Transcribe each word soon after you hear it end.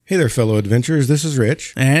Hey there, fellow adventurers. This is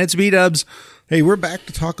Rich. And it's B-Dubs. Hey, we're back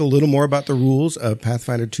to talk a little more about the rules of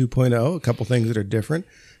Pathfinder 2.0, a couple things that are different.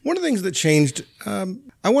 One of the things that changed, I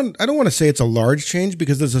don't want to say it's a large change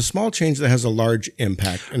because there's a small change that has a large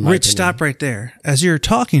impact. In my Rich, opinion. stop right there. As you're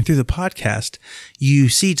talking through the podcast, you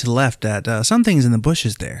see to the left that something's in the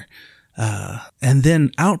bushes there. And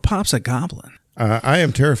then out pops a goblin. I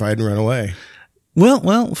am terrified and run away.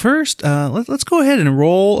 Well, first, let's go ahead and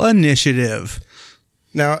roll initiative.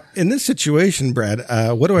 Now, in this situation, Brad,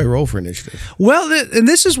 what do I roll for initiative? Well, and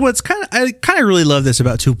this is what's I kind of really love this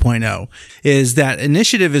about 2.0 is that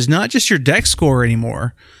initiative is not just your dex score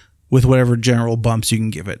anymore with whatever general bumps you can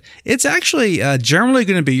give it. It's actually generally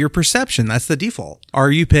going to be your perception. That's the default.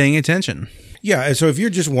 Are you paying attention? Yeah, so if you're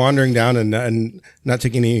just wandering down and not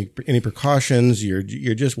taking any precautions, you're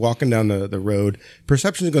just walking down the road,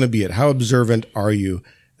 perception is going to be it. How observant are you?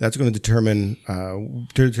 That's going to determine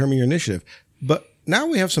your initiative. But now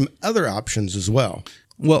we have some other options as well.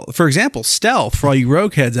 Well, for example, stealth for all you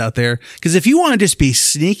rogue heads out there. Because if you want to just be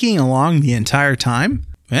sneaking along the entire time,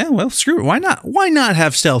 well, screw it. Why not? Why not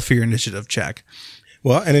have stealth for your initiative check?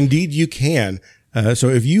 Well, and indeed you can. So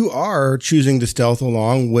if you are choosing to stealth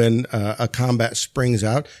along when a combat springs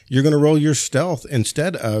out, you're going to roll your stealth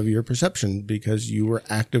instead of your perception because you were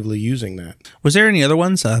actively using that. Was there any other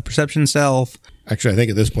ones? Perception, stealth? Actually, I think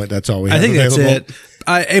at this point, that's all we have I think available. that's it.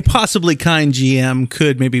 A possibly kind GM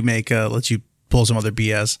could maybe let you pull some other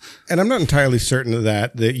BS. And I'm not entirely certain of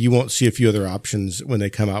that you won't see a few other options when they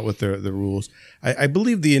come out with the rules. I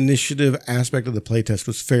believe the initiative aspect of the playtest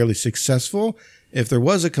was fairly successful. If there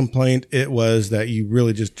was a complaint, it was that you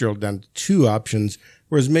really just drilled down to two options,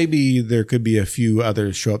 whereas maybe there could be a few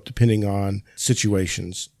others show up depending on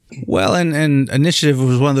situations. Well, and initiative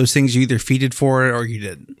was one of those things you either feeded for it or you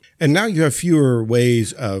didn't. And now you have fewer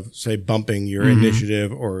ways of, say, bumping your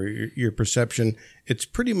initiative or your perception. It's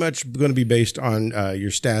pretty much going to be based on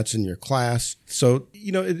your stats and your class. So,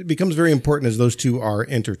 it becomes very important as those two are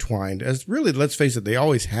intertwined. As really, let's face it, they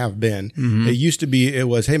always have been. It used to be,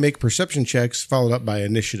 hey, make perception checks followed up by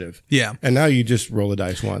initiative. Yeah. And now you just roll the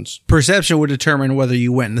dice once. Perception would determine whether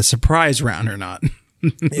you went in the surprise round or not.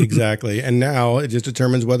 Exactly. And now it just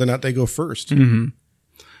determines whether or not they go first. Mm-hmm.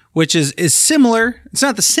 Which is similar. It's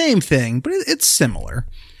not the same thing, but it's similar.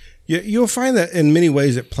 You'll find that in many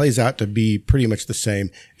ways it plays out to be pretty much the same.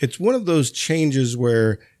 It's one of those changes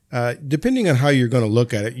where, depending on how you're going to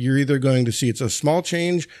look at it, you're either going to see it's a small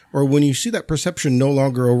change, or when you see that perception no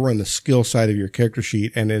longer over on the skill side of your character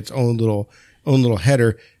sheet and its own little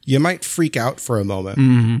header, you might freak out for a moment.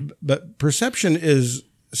 Mm-hmm. But perception is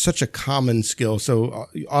such a common skill, so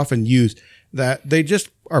often used, that they just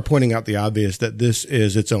are pointing out the obvious that this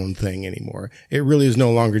is its own thing anymore. It really is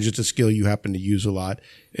no longer just a skill you happen to use a lot.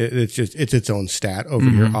 It's its own stat over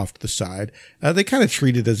here off to the side. They kind of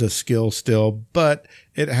treat it as a skill still, but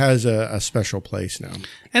it has a special place now.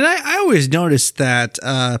 And I always noticed that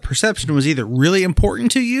perception was either really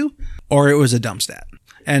important to you or it was a dumb stat.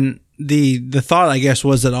 And the thought, I guess,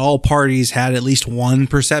 was that all parties had at least one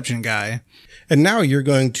perception guy. And now you're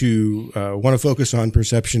going to want to focus on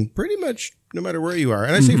perception pretty much no matter where you are.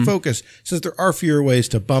 And I say focus, since there are fewer ways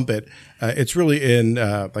to bump it, it's really in,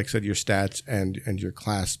 like I said, your stats and your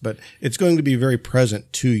class. But it's going to be very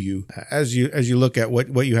present to you as you look at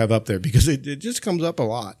what you have up there, because it just comes up a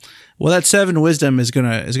lot. Well, that 7 wisdom is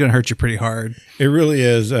gonna hurt you pretty hard. It really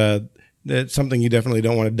is. That's something you definitely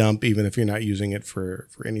don't want to dump, even if you're not using it for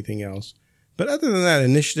anything else. But other than that,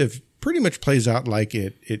 initiative pretty much plays out like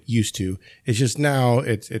it used to. It's just now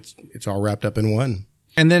it's all wrapped up in one.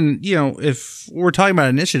 And then, if we're talking about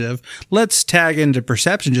initiative, let's tag into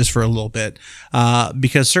perception just for a little bit,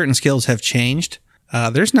 because certain skills have changed.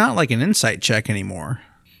 There's not like an insight check anymore.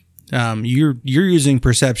 You're using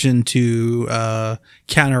perception to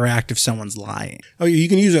counteract if someone's lying. Oh, you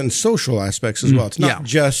can use it in social aspects as well. It's not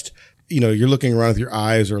just, you're looking around with your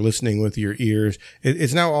eyes or listening with your ears.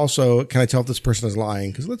 It's now also, can I tell if this person is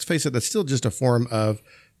lying? Because let's face it, that's still just a form of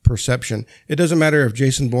perception. It doesn't matter if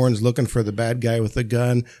Jason Bourne's looking for the bad guy with the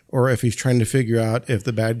gun, or if he's trying to figure out if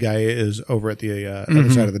the bad guy is over at the other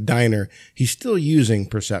side of the diner. He's still using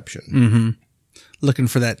perception. Mm-hmm. Looking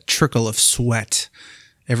for that trickle of sweat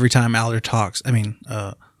every time Alder talks.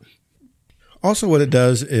 Also, what it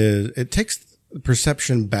does is it takes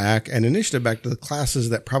perception back and initiative back to the classes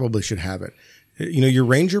that probably should have it. Your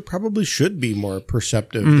ranger probably should be more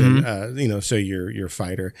perceptive than, say your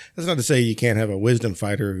fighter. That's not to say you can't have a wisdom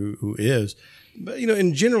fighter who is, but,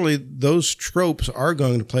 and generally those tropes are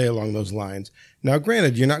going to play along those lines. Now,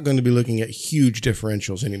 granted, you're not going to be looking at huge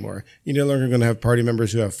differentials anymore. You're no longer going to have party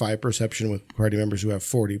members who have 5 perception with party members who have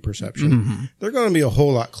 40 perception. Mm-hmm. They're going to be a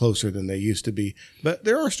whole lot closer than they used to be, but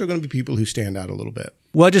there are still going to be people who stand out a little bit.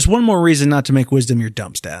 Well, just one more reason not to make wisdom your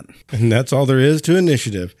dump stat. And that's all there is to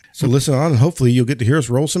initiative. So listen on, and hopefully you'll get to hear us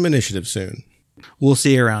roll some initiative soon. We'll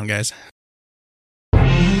see you around, guys.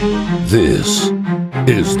 This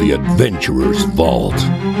is the Adventurer's Vault.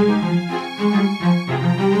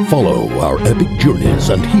 Follow our epic journeys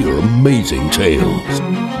and hear amazing tales.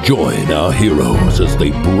 Join our heroes as they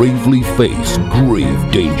bravely face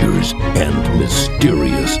grave dangers and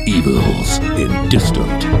mysterious evils in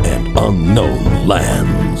distant and unknown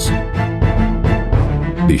lands.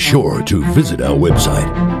 Be sure to visit our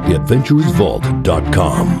website,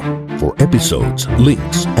 theadventurersvault.com, for episodes,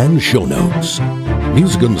 links, and show notes.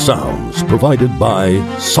 Music and sounds provided by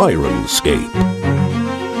Sirenscape.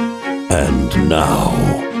 And now,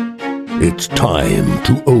 it's time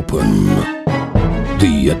to open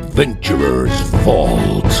the Adventurer's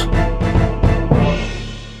Vault.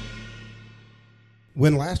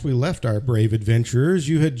 When last we left our brave adventurers,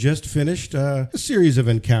 you had just finished a series of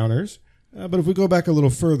encounters. But if we go back a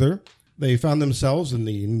little further, they found themselves in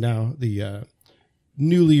the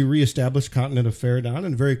newly reestablished continent of Faradon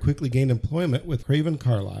and very quickly gained employment with Craven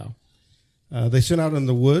Carlisle. They sent out in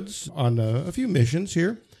the woods on a few missions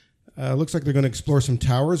here. Looks like they're going to explore some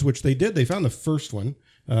towers, which they did. They found the first one,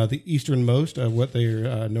 the easternmost of what they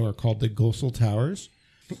know are called the Gulsal Towers.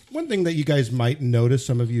 One thing that you guys might notice,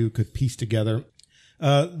 some of you could piece together,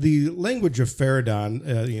 the language of Faradon,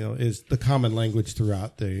 is the common language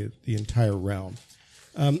throughout the entire realm.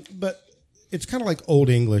 But it's kind of like Old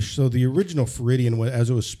English. So the original Feridian, as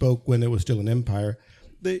it was spoke when it was still an empire,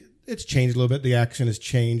 it's changed a little bit. The accent has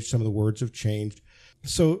changed. Some of the words have changed.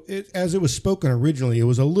 So as it was spoken originally, it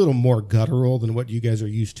was a little more guttural than what you guys are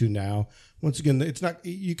used to now. Once again, it's not,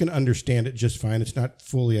 you can understand it just fine. It's not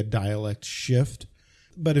fully a dialect shift.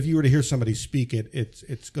 But if you were to hear somebody speak it,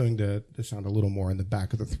 it's going to sound a little more in the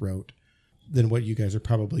back of the throat than what you guys are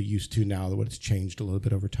probably used to now, what it's changed a little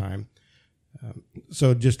bit over time.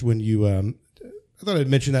 So just when you, I thought I'd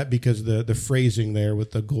mention that because the phrasing there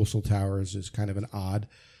with the Gulsal Towers is kind of an odd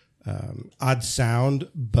sound,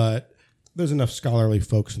 but there's enough scholarly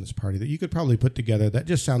folks in this party that you could probably put together that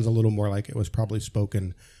just sounds a little more like it was probably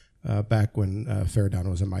spoken back when Faradon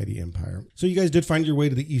was a mighty empire. So you guys did find your way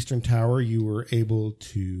to the Eastern Tower. You were able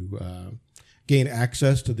to gain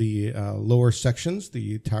access to the lower sections,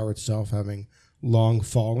 the tower itself having long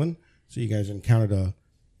fallen. So you guys encountered a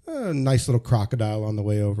nice little crocodile on the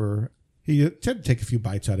way over. He tried to take a few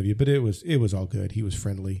bites out of you, but it was all good. He was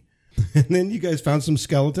friendly. And then you guys found some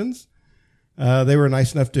skeletons. They were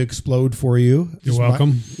nice enough to explode for you. You're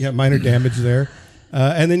welcome. Minor damage there.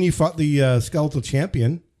 And then you fought the skeletal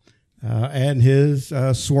champion and his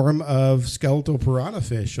swarm of skeletal piranha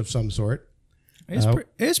fish of some sort.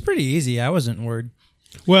 It's pretty easy. I wasn't worried.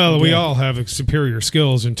 Well, we all have superior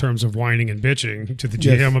skills in terms of whining and bitching to the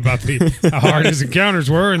GM about how hard his encounters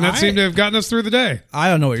were, and that seemed to have gotten us through the day. I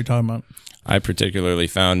don't know what you're talking about. I particularly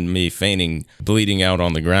found me feigning bleeding out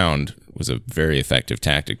on the ground was a very effective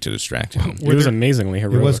tactic to distract him. It was amazingly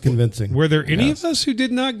heroic. It was convincing. Were there any of us who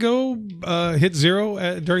did not go hit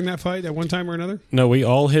zero during that fight at one time or another? No, we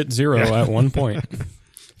all hit zero at one point.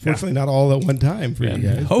 Fortunately, not all at one time for you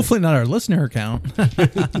guys. Hopefully not our listener count.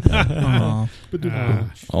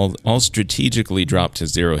 All strategically dropped to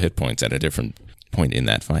 0 hit points at a different point in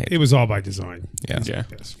that fight. It was all by design. Yeah.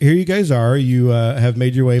 Yes. Here you guys are. You have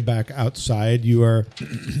made your way back outside. You are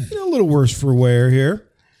a little worse for wear here.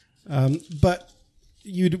 But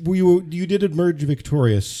you did emerge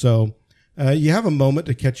victorious. So you have a moment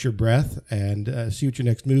to catch your breath and see what your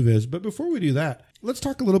next move is. But before we do that, let's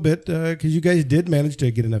talk a little bit because you guys did manage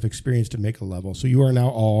to get enough experience to make a level. So you are now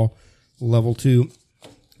all level 2.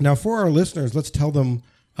 Now, for our listeners, let's tell them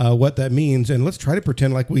what that means, and let's try to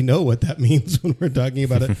pretend like we know what that means when we're talking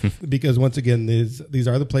about it. Because once again, these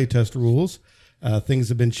are the playtest rules. Things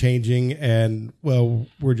have been changing, and well,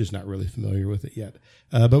 we're just not really familiar with it yet.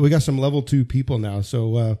 But we got some level 2 people now.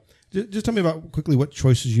 So just tell me about quickly what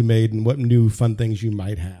choices you made and what new fun things you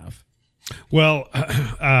might have. Well,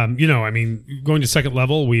 going to second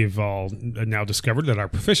level, we've all now discovered that our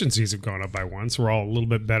proficiencies have gone up by 1. So we're all a little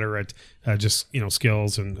bit better at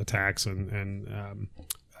skills and attacks and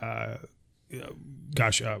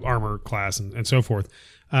armor class and so forth.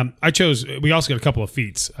 We also got a couple of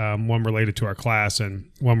feats, one related to our class and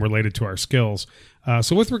one related to our skills.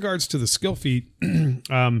 So with regards to the skill feat,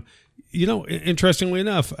 Interestingly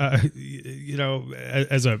enough,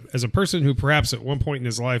 as a person who perhaps at one point in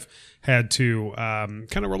his life had to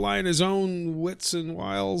kind of rely on his own wits and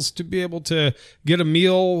wiles to be able to get a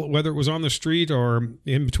meal, whether it was on the street or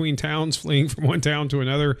in between towns, fleeing from one town to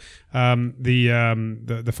another,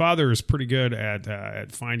 the father is pretty good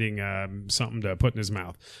at finding something to put in his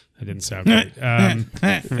mouth. That didn't sound great. And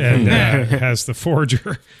has the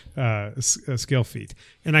forager skill feat,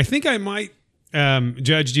 and I think I might.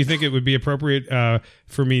 Judge, do you think it would be appropriate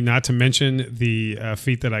for me not to mention the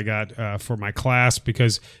feat that I got for my class,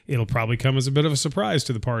 because it'll probably come as a bit of a surprise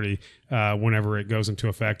to the party whenever it goes into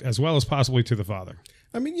effect, as well as possibly to the father?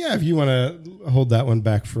 I mean, yeah, if you want to hold that one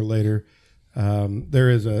back for later, there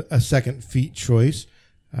is a second feat choice.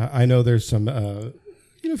 I know there's some a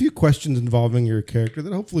few questions involving your character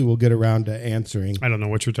that hopefully we'll get around to answering. I don't know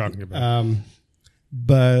what you're talking about.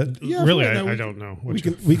 But yeah, really, right now, I don't know. We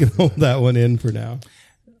can hold that one in for now.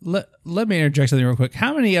 Let me interject something real quick.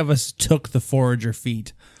 How many of us took the forager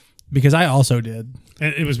feat? Because I also did.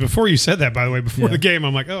 And it was before you said that, by the way, before the game.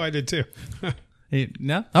 I'm like, oh, I did too.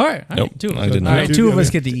 No? All right. Nope, Two of I us. did not. All right, two of us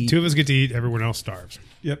get to eat. Two of us get to eat. Everyone else starves.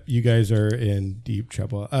 Yep, you guys are in deep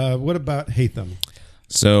trouble. What about Hatham?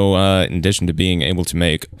 So, in addition to being able to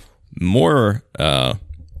make more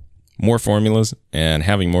formulas and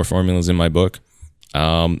having more formulas in my book,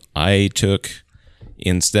 I took,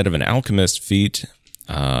 instead of an alchemist feat,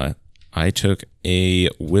 I took a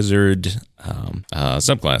wizard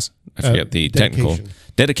subclass. I forget the technical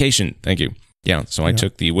dedication. Thank you. Yeah, so I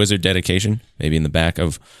took the wizard dedication. Maybe in the back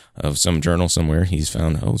of some journal somewhere, he's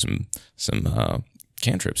found some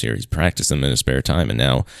cantrips here. He's practiced them in his spare time, and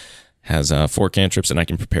now has 4 cantrips, and I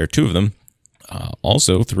can prepare 2 of them.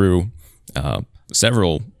 Also through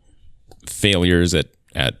several failures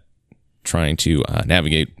at trying to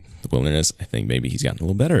navigate the wilderness, I think maybe he's gotten a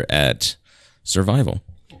little better at survival.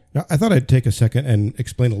 Now, I thought I'd take a second and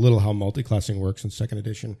explain a little how multi-classing works in 2nd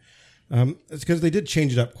edition. It's because they did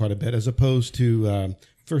change it up quite a bit, as opposed to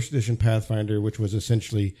 1st edition Pathfinder, which was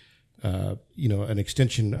essentially an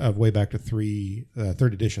extension of way back to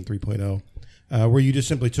 3rd edition 3.0, where you just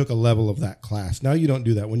simply took a level of that class. Now you don't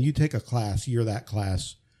do that. When you take a class, you're that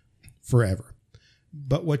class forever.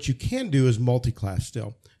 But what you can do is multi-class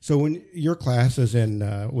still. So when your class, as in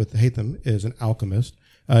with Hatham, is an alchemist,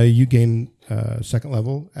 you gain 2nd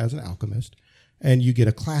level as an alchemist, and you get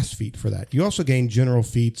a class feat for that. You also gain general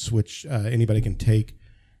feats, which anybody can take,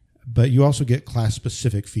 but you also get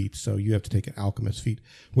class-specific feats, so you have to take an alchemist feat.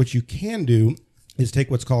 What you can do is take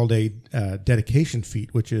what's called a dedication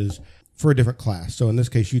feat, which is for a different class. So in this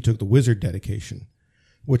case, you took the wizard dedication,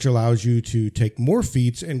 which allows you to take more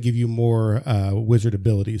feats and give you more wizard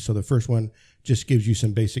abilities. So the first one just gives you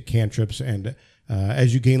some basic cantrips, and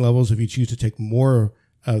as you gain levels, if you choose to take more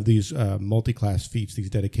of these multi-class feats,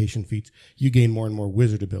 these dedication feats, you gain more and more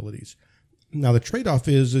wizard abilities. Now the trade-off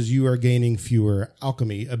is you are gaining fewer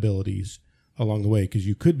alchemy abilities along the way, because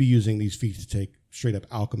you could be using these feats to take straight-up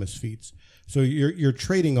alchemist feats. So you're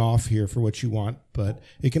trading off here for what you want, but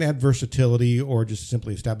it can add versatility or just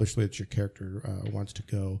simply establish the way that your character wants to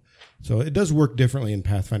go. So it does work differently in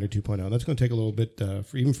Pathfinder 2.0. That's going to take a little bit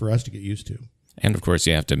even for us to get used to. And of course,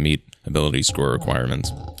 you have to meet ability score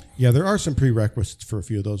requirements. Yeah, there are some prerequisites for a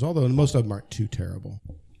few of those, although most of them aren't too terrible.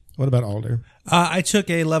 What about Alder? I took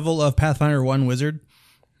a level of Pathfinder 1 wizard.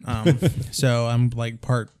 So I'm like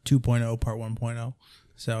part 2.0, part 1.0.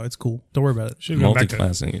 So it's cool. Don't worry about it.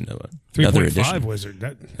 Multi-classing, you know, 3.5 wizard.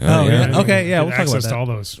 Yeah. Okay, yeah, we'll talk about access that. to all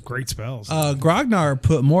those great spells. Grognar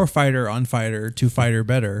put more fighter on fighter to fighter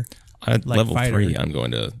better. At like level fighter. 3, I'm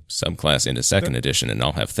going to subclass into 2nd edition, and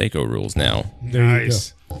I'll have Thaco rules now.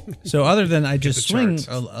 Nice. So other than I just the swing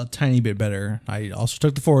charts. a tiny bit better, I also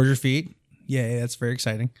took the forager feat. Yay, that's very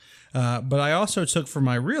exciting. But I also took for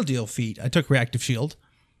my real deal feat, I took reactive shield.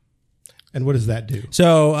 And what does that do?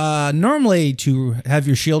 So normally to have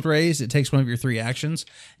your shield raised, it takes one of your 3 actions.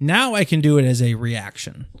 Now I can do it as a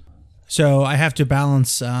reaction. So I have to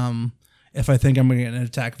balance if I think I'm going to get an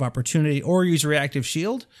attack of opportunity or use a reactive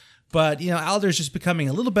shield. But, Alder's just becoming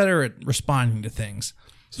a little better at responding to things.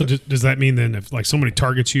 So does that mean then if like somebody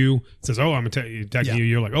targets you, says, "Oh, I'm attacking you,"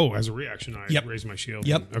 you're like, "Oh, as a reaction, I raise my shield."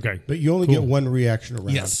 Yep. Okay. But you only get one reaction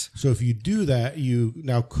around. Yes. So if you do that, you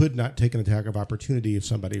now could not take an attack of opportunity if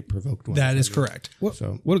somebody provoked one. That is correct. What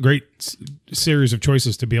a great series of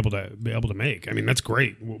choices to be able to make. I mean, that's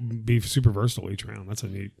great. We'll be super versatile each round. That's a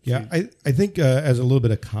neat. Yeah, I think as a little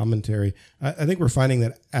bit of commentary, I think we're finding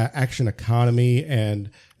that action economy and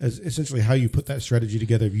as essentially how you put that strategy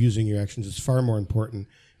together of using your actions is far more important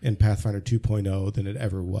in Pathfinder 2.0 than it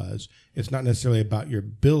ever was. It's not necessarily about your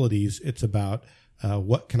abilities. It's about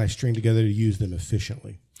what can I string together to use them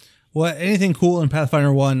efficiently. Well, anything cool in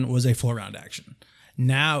Pathfinder 1 was a full round action.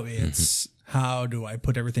 Now it's how do I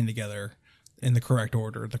put everything together in the correct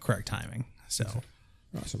order, the correct timing. So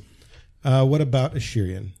Awesome. What about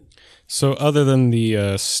Ashirian? So other than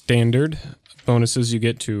the standard bonuses you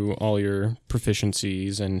get to all your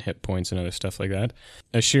proficiencies and hit points and other stuff like that,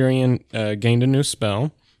 Ashirian gained a new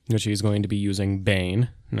spell, which he's going to be using Bane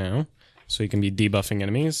now. So he can be debuffing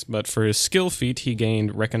enemies. But for his skill feat, he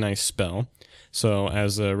gained Recognize Spell. So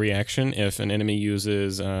as a reaction, if an enemy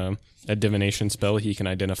uses a divination spell, he can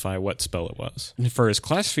identify what spell it was. For his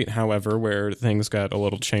class feat, however, where things got a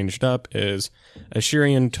little changed up, is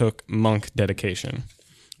Ashirian took Monk Dedication.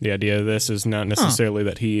 The idea of this is not necessarily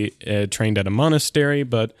that he trained at a monastery,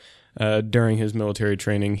 but during his military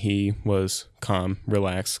training, he was calm,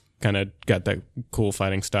 relaxed, kind of got that cool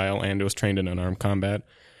fighting style, and was trained in unarmed combat.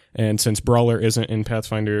 And since Brawler isn't in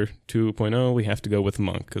Pathfinder 2.0, we have to go with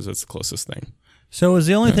Monk because it's the closest thing. So is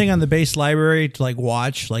the only thing on the base library to like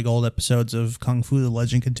watch like old episodes of Kung Fu: The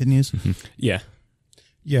Legend Continues? Yeah.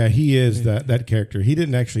 Yeah, he is that character. He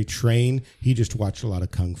didn't actually train. He just watched a lot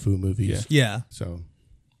of Kung Fu movies. Yeah. So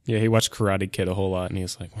Yeah, he watched Karate Kid a whole lot, and he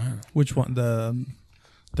was like, wow. Which one?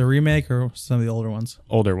 The remake or some of the older ones?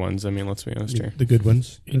 Older ones, I mean, let's be honest here. the good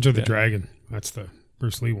ones. Enter the Dragon. That's the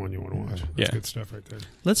Bruce Lee one you want to watch. That's Yeah. good stuff right there.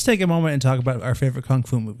 Let's take a moment and talk about our favorite Kung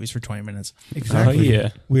Fu movies for 20 minutes. Exactly. yeah.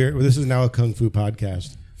 This is now a Kung Fu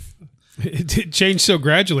podcast. It changed so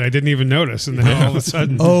gradually, I didn't even notice, and then all of a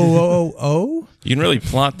sudden, Oh. You can really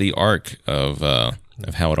plot the arc of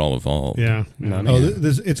how it all evolved. yeah.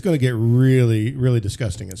 It's going to get really, really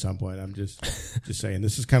disgusting at some point. I'm just saying.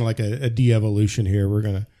 This is kind of like a de-evolution here. We're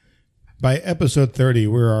gonna by episode 30,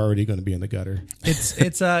 we're already going to be in the gutter. I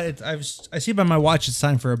see by my watch it's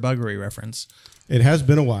time for a buggery reference. It has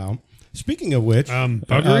been a while. Speaking of which,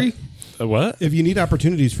 Buggery? What? if you need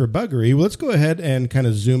opportunities for buggery, let's go ahead and kind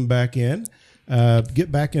of zoom back in,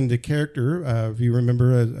 get back into character. If you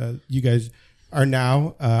remember, you guys are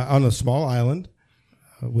now on a small island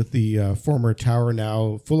with the former tower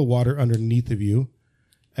now full of water underneath of you.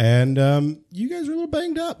 And you guys are a little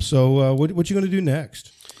banged up. So what you going to do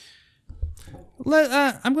next?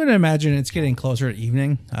 I'm going to imagine it's getting closer to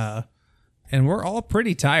evening, and we're all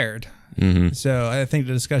pretty tired. Mm-hmm. So I think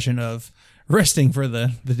the discussion of resting for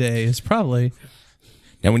the day is probably...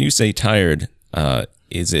 Now, when you say tired,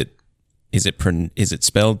 is it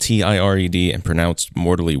spelled TIRED and pronounced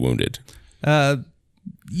mortally wounded?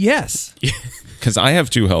 Yes. Because I have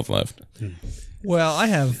 2 health left. Well, I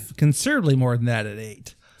have considerably more than that at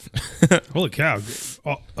 8. Holy cow.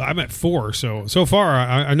 I'm at 4, so far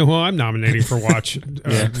I know who I'm nominating for watch.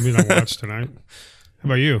 I watch tonight. How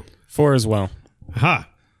about you? 4 as well. Aha.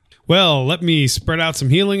 Well, let me spread out some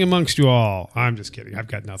healing amongst you all. I'm just kidding. I've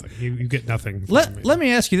got nothing. You get nothing. Let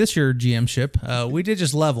me ask you this, your GM ship. We did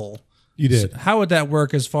just level. You did. So how would that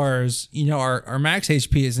work as far as, our max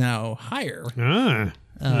HP is now higher?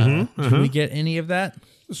 Can we get any of that?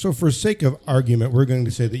 So for sake of argument, we're going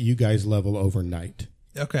to say that you guys level overnight.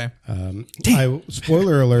 Okay.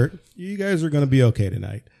 Spoiler alert, you guys are going to be okay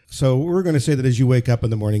tonight. So we're going to say that as you wake up in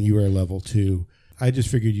the morning, you are level 2. I just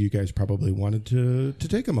figured you guys probably wanted to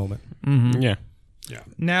take a moment. Mm-hmm. Yeah.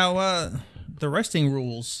 Now, the resting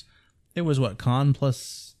rules, it was what, con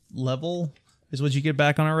plus level is what you get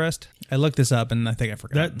back on a rest? I looked this up and I think I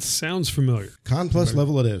forgot. That sounds familiar. Con plus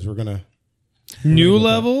level it is. We're going to... New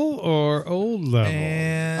level or old level?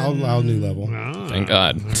 And I'll allow new level. Thank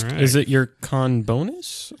God. All right. Is it your con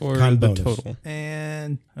bonus or Con the bonus. total?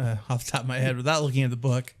 And off the top of my head, without looking at the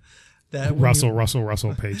book, that Russell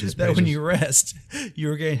pages. that when you rest, you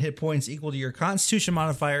are getting hit points equal to your Constitution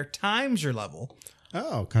modifier times your level.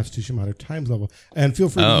 Oh, Constitution modifier times level. And feel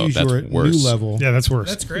free to use that's your worse. new level. Yeah, that's worse.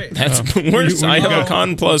 That's great. That's worse. I have a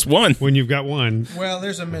con plus 1. When you've got 1. Well,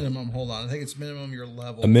 there's a minimum. Hold on. I think it's minimum your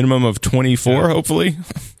level. A minimum of 24, hopefully.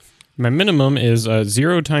 My minimum is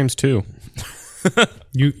 0 times 2.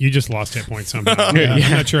 You just lost hit points somehow. I'm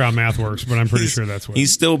not sure how math works, but I'm pretty sure that's what.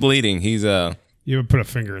 He's still bleeding. He's You would put a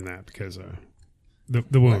finger in that because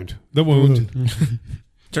the wound. The wound.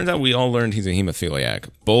 Turns out we all learned he's a hemophiliac.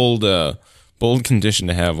 Bold condition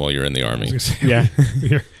to have while you're in the army. Yeah.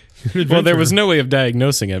 You're an Well, there was adventurer. no way of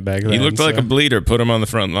diagnosing it back then. He looked like so- a bleeder. Put him on the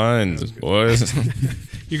front lines, boys.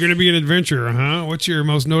 You're going to be an adventurer, huh? What's your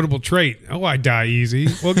most notable trait? Oh, I die easy.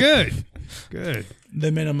 Well, good. Good.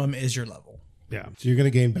 The minimum is your level. Yeah. So you're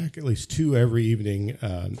going to gain back at least 2 every evening.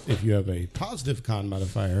 If you have a positive con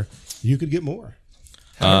modifier, you could get more.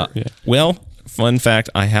 Well, fun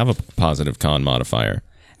fact, I have a positive con modifier,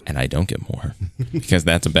 and I don't get more because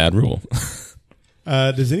that's a bad rule.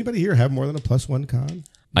 Does anybody here have more than a +1 con?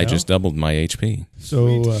 I just doubled my HP.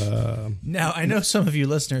 So Now, I know some of you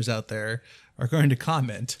listeners out there are going to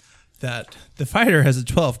comment that the fighter has a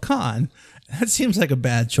 12 con. That seems like a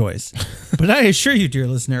bad choice. But I assure you, dear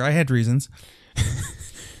listener, I had reasons.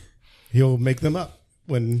 he'll make them up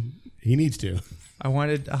when he needs to. I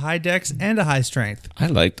wanted a high dex and a high strength. I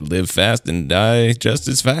like to live fast and die just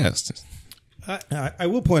as fast. I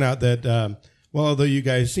will point out that well, although you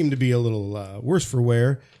guys seem to be a little worse for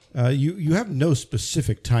wear, you have no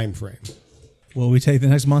specific time frame. Will we take the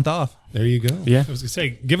next month off? There you go. Yeah. I was going to say,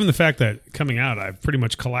 given the fact that coming out, I've pretty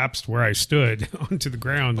much collapsed where I stood onto the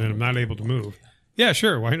ground and I'm not able to move. Yeah,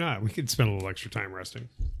 sure. Why not? We could spend a little extra time resting.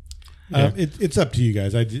 It's up to you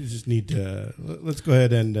guys. I just need to. Let's go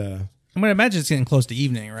ahead and. I'm going to imagine it's getting close to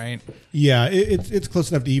evening, right? Yeah, it's close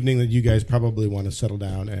enough to evening that you guys probably want to settle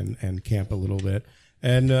down and camp a little bit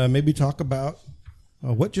and maybe talk about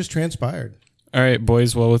what just transpired. All right,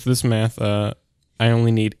 boys. Well, with this math, I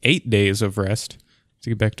only need 8 days of rest to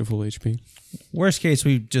get back to full HP. Worst case,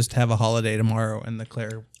 we just have a holiday tomorrow and the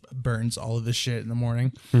Claire burns all of this shit in the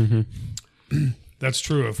morning. That's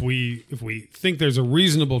true. If we think there's a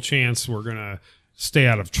reasonable chance we're going to stay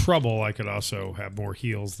out of trouble, I could also have more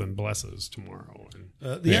heals than blesses tomorrow.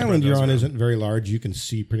 The island you're on isn't very large. You can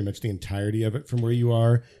see pretty much the entirety of it from where you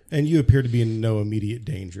are, and you appear to be in no immediate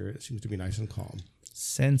danger. It seems to be nice and calm.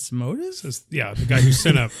 Sense motives? Yeah, the guy who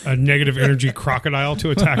sent a negative energy crocodile to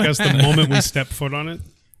attack us the moment we step foot on it.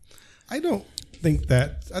 I don't think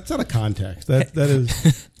that's out of context. That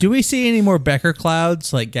is. Do we see any more Becker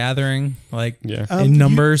clouds like gathering, like in You-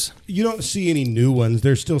 numbers? You don't see any new ones.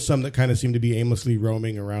 There's still some that kind of seem to be aimlessly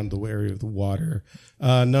roaming around the area of the water.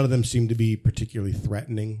 None of them seem to be particularly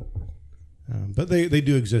threatening, but they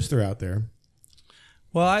do exist. They're out there.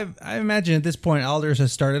 Well, I imagine at this point Alders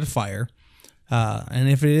has started a fire. And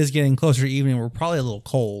if it is getting closer to evening, we're probably a little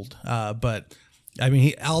cold. But I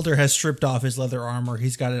mean, Alder has stripped off his leather armor.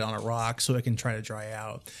 He's got it on a rock so it can try to dry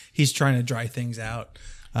out. He's trying to dry things out.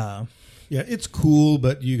 Yeah, it's cool,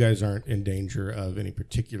 but you guys aren't in danger of any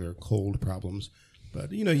particular cold problems.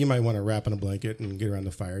 But you might want to wrap in a blanket and get around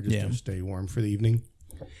the fire just to stay warm for the evening.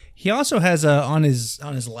 He also has on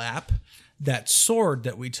his lap that sword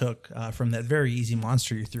that we took from that very easy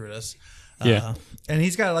monster you threw at us. And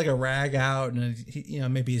he's got like a rag out and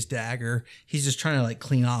maybe his dagger. He's just trying to like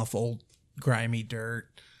clean off old grimy dirt.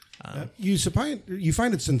 You find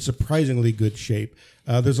it's in surprisingly good shape.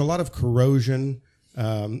 There's a lot of corrosion,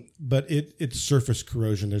 but it's surface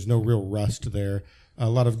corrosion. There's no real rust there. A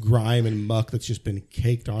lot of grime and muck that's just been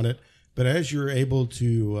caked on it. But as you're able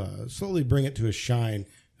to slowly bring it to a shine,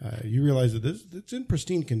 you realize that it's in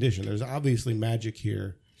pristine condition. There's obviously magic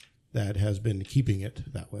here that has been keeping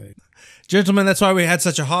it that way. Gentlemen, that's why we had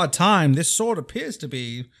such a hard time. This sword appears to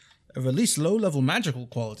be of at least low-level magical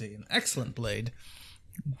quality. An excellent blade.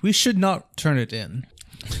 We should not turn it in.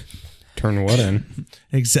 Turn what in?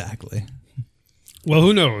 Exactly. Well,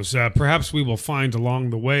 who knows? Perhaps we will find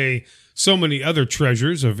along the way so many other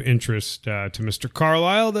treasures of interest to Mr.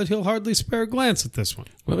 Carlyle that he'll hardly spare a glance at this one.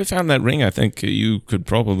 Well, we found that ring. I think you could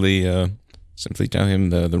probably simply tell him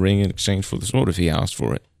the ring in exchange for the sword if he asked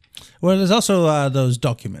for it. Well, there's also those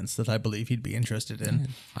documents that I believe he'd be interested in.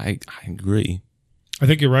 I agree. I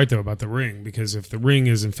think you're right, though, about the ring, because if the ring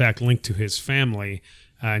is in fact linked to his family,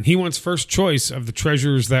 and he wants first choice of the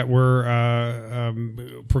treasures that were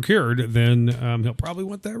procured, then he'll probably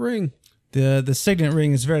want that ring. The signet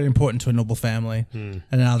ring is very important to a noble family. And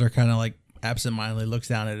Alder kind of like absentmindedly looks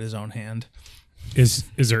down at his own hand. Is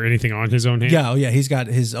there anything on his own hand? Yeah, he's got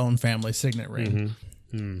his own family signet ring.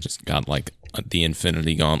 Just got like the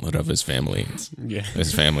infinity gauntlet of his family.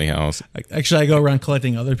 His family house. Actually, I go around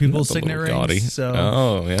collecting other people's That's a signet little rings. gaudy. So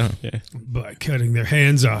Oh, yeah. By cutting their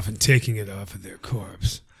hands off and taking it off of their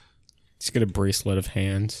corpse. He's got a bracelet of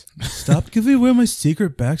hands. stop giving away my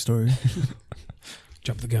secret backstory.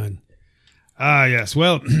 Jump the gun. Yes.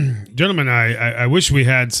 Well, gentlemen, I wish we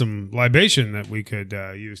had some libation that we could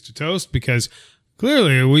use to toast, because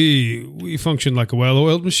clearly we function like a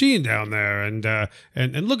well-oiled machine down there,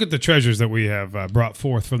 and look at the treasures that we have brought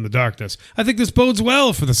forth from the darkness. I think this bodes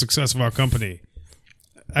well for the success of our company.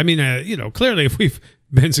 I mean, clearly if we've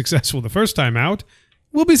been successful the first time out,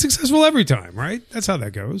 we'll be successful every time, right? That's how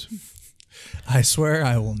that goes. I swear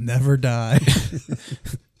I will never die. You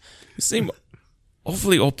seem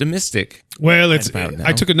awfully optimistic. Well, about now.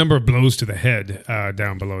 I took a number of blows to the head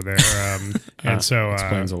down below there, and so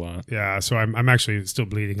explains a lot. Yeah, so I'm actually still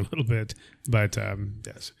bleeding a little bit, but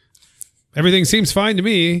yes, everything seems fine to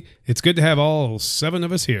me. It's good to have all 7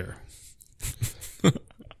 of us here.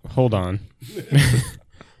 Hold on.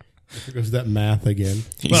 There goes that math again.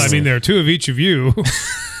 Well, I mean, there are 2 of each of you.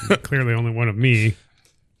 Clearly, only 1 of me.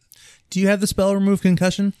 Do you have the spell remove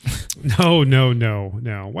concussion?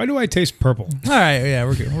 No. Why do I taste purple? All right, yeah,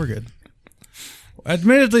 we're good. We're good.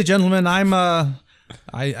 Admittedly, gentlemen, I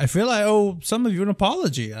feel I owe some of you an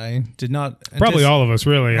apology. I did not. Probably all of us,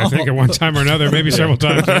 really. I think at one time or another, maybe several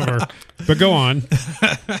times over. But go on.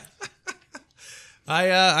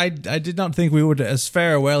 I did not think we would as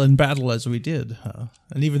fare well in battle as we did,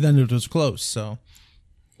 and even then it was close. So,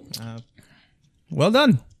 well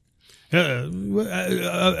done.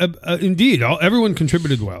 Indeed, everyone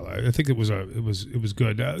contributed well. I think it was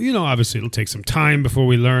good. Obviously, it'll take some time before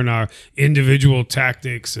we learn our individual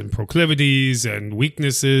tactics and proclivities and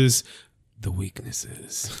weaknesses. The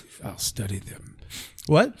weaknesses, I'll study them.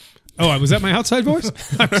 What? Oh, was that my outside voice?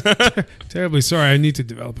 I'm terribly sorry. I need to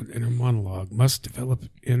develop an inner monologue. Must develop an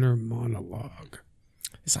inner monologue.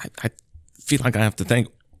 I feel like I have to thank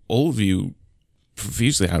all of you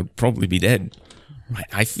profusely. I would probably be dead.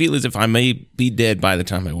 I feel as if I may be dead by the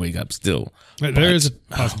time I wake up still. There is a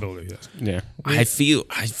possibility, yes. Yeah. I feel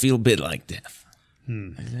a bit like death.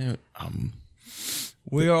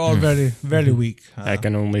 We are all very, very weak. I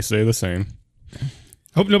can only say the same.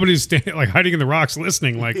 Hope nobody's hiding in the rocks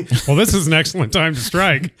listening like, well, this is an excellent time to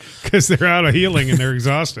strike because they're out of healing and they're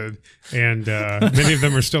exhausted. And many of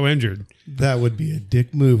them are still injured. That would be a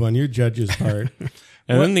dick move on your judge's part.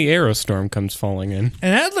 And then the aerostorm comes falling in.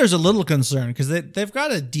 And Adler's a little concerned because they've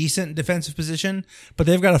got a decent defensive position, but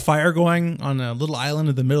they've got a fire going on a little island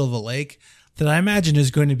in the middle of the lake that I imagine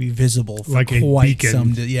is going to be visible for like quite a beacon.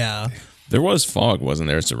 some. Yeah, There was fog, wasn't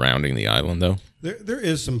there, surrounding the island, though? There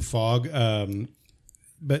is some fog,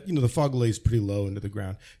 but the fog lays pretty low into the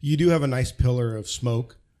ground. You do have a nice pillar of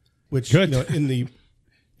smoke, which Good.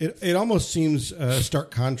 It almost seems a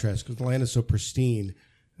stark contrast because the land is so pristine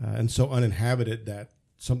and so uninhabited that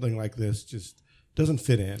something like this just doesn't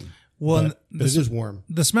fit in. well, But it is warm.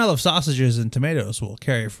 the smell of sausages and tomatoes will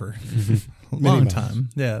carry for a long time.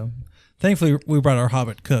 Yeah, thankfully we brought our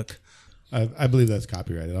Hobbit cook. I believe that's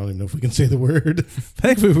copyrighted. I don't even know if we can say the word.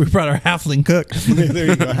 Thankfully we brought our halfling cook. There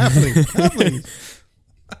you go. Halfling.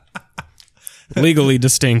 Legally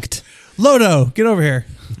distinct. Lodo, get over here.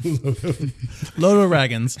 Lodo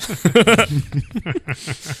Raggins.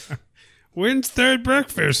 When's third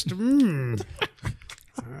breakfast? I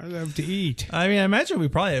love to eat. I mean, I imagine we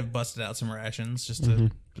probably have busted out some rations just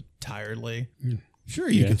to tiredly Sure,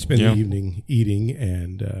 you can spend the evening eating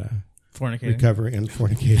and fornicating. recovering and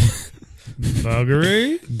fornicating.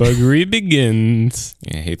 Buggery begins.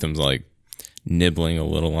 Yeah, Hatham's nibbling a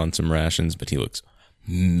little on some rations, but he looks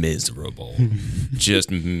miserable.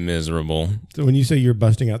 Just miserable. So when you say you're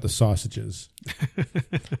busting out the sausages,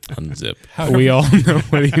 Unzip. We all know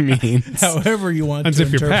what he means. However you want to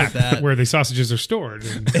Unzip your interpret pack that. where the sausages are stored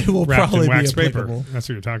and It will wrapped probably in be wax paper. applicable. That's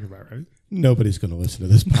what you're talking about, right? nobody's going to listen to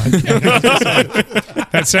this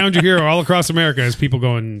podcast. That sound you hear all across America is people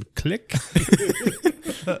going click.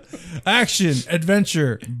 Action,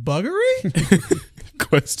 adventure, buggery?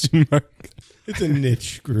 Question mark. It's a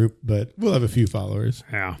niche group, but we'll have a few followers.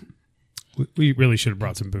 Yeah. We really should have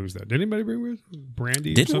brought some booze, though. Did anybody bring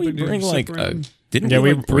brandy? Didn't or we something? bring Didn't Yeah,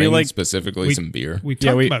 we we bring specifically some beer? We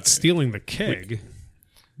talked about stealing the keg.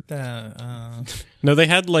 No, they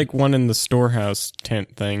had one in the storehouse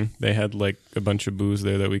tent thing. They had a bunch of booze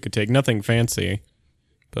there that we could take. Nothing fancy,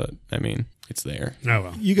 but I mean, it's there. Oh,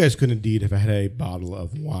 well. You guys could indeed have had a bottle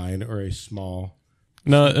of wine or a small.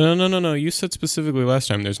 No. You said specifically last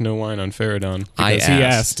time there's no wine on Faradon. I He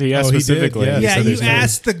asked Oh, he did, specifically. yeah. Yeah, So you there's no-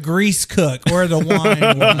 asked the grease cook where the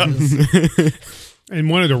wine was. And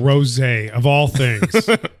one of the rosé of all things.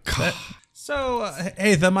 So,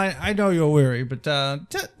 Hatham, I know you're weary, but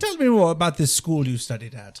tell me more about this school you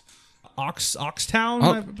studied at. Oxtown,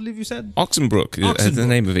 I believe you said? Oxenbrook is the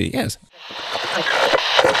name of it, yes.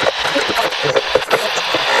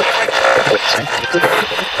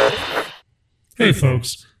 Hey,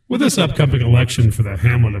 folks. With this upcoming election for the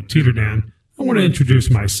hamlet of Teeterdan, I want to introduce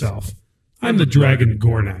myself. I'm the Dragon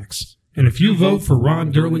Gornax, and if you vote for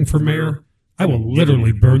Ron Derling for mayor, I will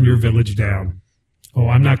literally burn your village down. Oh,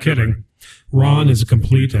 I'm not kidding. Ron is a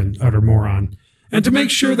complete and utter moron. And to make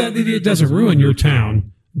sure that idiot doesn't ruin your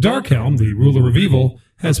town, Darkhelm, the ruler of evil,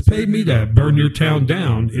 has paid me to burn your town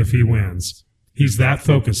down if he wins. He's that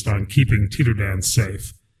focused on keeping Teeterdan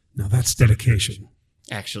safe. Now that's dedication.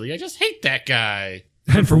 Actually, I just hate that guy.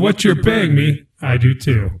 And for what you're paying me, I do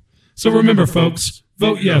too. So remember, folks,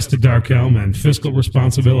 vote yes to Darkhelm and fiscal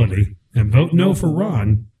responsibility, and vote no for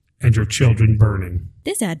Ron and your children burning.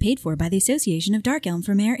 This ad paid for by the Association of Dark Elm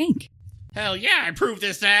for Mayor, Inc. Hell yeah, I approve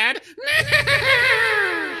this ad.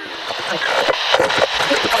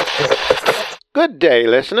 Good day,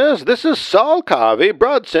 listeners. This is Saul Carvey,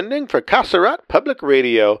 broadsending for Kasserat Public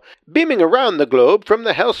Radio, beaming around the globe from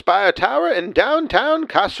the Hellspire Tower in downtown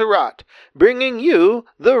Kasserat, bringing you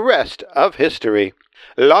the rest of history.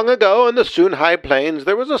 Long ago in the Soon High Plains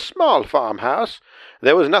there was a small farmhouse.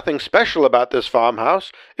 There was nothing special about this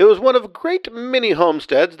farmhouse. It was one of great many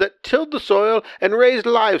homesteads that tilled the soil and raised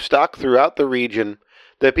livestock throughout the region.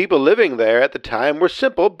 The people living there at the time were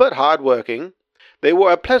simple but hard-working. They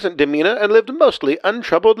wore a pleasant demeanor and lived mostly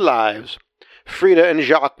untroubled lives. Frida and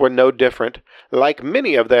Jacques were no different. Like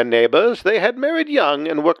many of their neighbors, they had married young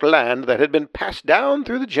and worked land that had been passed down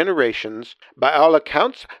through the generations. By all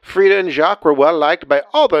accounts, Frida and Jacques were well liked by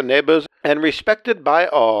all their neighbors and respected by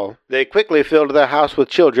all. They quickly filled their house with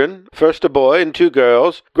children, first a boy and 2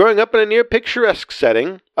 girls, growing up in a near picturesque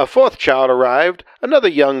setting. A 4th child arrived, another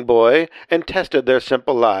young boy, and tested their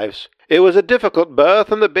simple lives. It was a difficult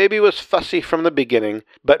birth, and the baby was fussy from the beginning,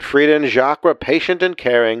 but Frida and Jacques were patient and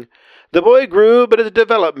caring. The boy grew, but his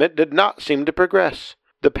development did not seem to progress.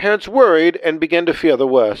 The parents worried and began to fear the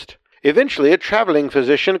worst. Eventually, a traveling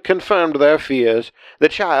physician confirmed their fears. The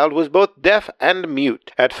child was both deaf and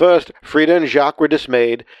mute. At first, Frida and Jacques were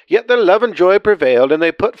dismayed, yet their love and joy prevailed, and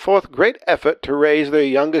they put forth great effort to raise their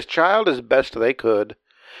youngest child as best they could.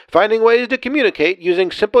 Finding ways to communicate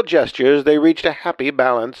using simple gestures, they reached a happy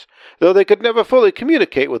balance, though they could never fully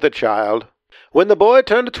communicate with the child. When the boy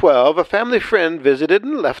turned 12, a family friend visited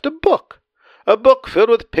and left a book filled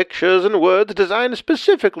with pictures and words designed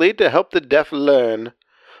specifically to help the deaf learn.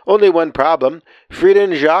 Only one problem: Frida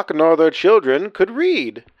and Jacques nor their children could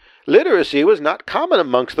read. Literacy was not common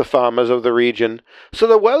amongst the farmers of the region, so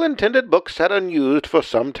the well-intended book sat unused for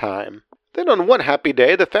some time. Then on one happy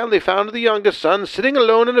day the family found the youngest son sitting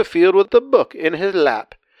alone in a field with the book in his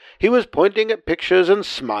lap. He was pointing at pictures and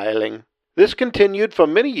smiling. This continued for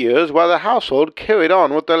many years while the household carried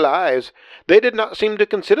on with their lives. They did not seem to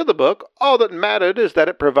consider the book. All that mattered is that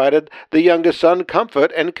it provided the youngest son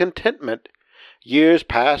comfort and contentment. Years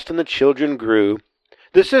passed and the children grew.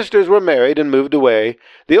 The sisters were married and moved away.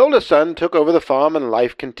 The oldest son took over the farm and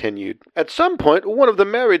life continued. At some point, one of the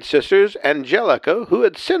married sisters, Angelica, who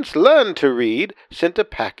had since learned to read, sent a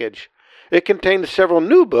package. It contained several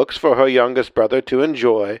new books for her youngest brother to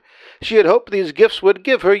enjoy. She had hoped these gifts would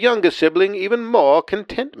give her youngest sibling even more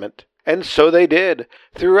contentment. And so they did.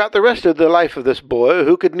 Throughout the rest of the life of this boy,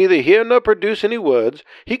 who could neither hear nor produce any words,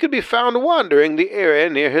 he could be found wandering the area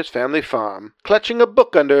near his family farm. Clutching a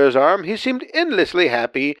book under his arm, he seemed endlessly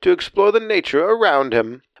happy to explore the nature around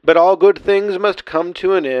him. But all good things must come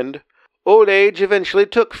to an end. Old age eventually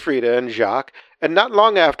took Frida and Jacques, and not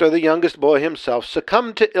long after the youngest boy himself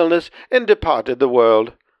succumbed to illness and departed the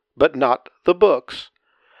world. But not the books.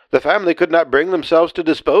 The family could not bring themselves to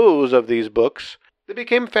dispose of these books. They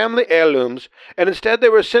became family heirlooms, and instead they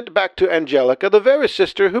were sent back to Angelica, the very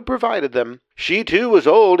sister who provided them. She, too, was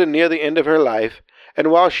old and near the end of her life, and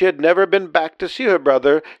while she had never been back to see her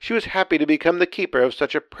brother, she was happy to become the keeper of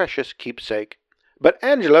such a precious keepsake. But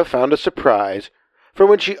Angela found a surprise, for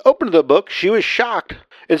when she opened the book, she was shocked.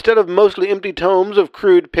 Instead of mostly empty tomes of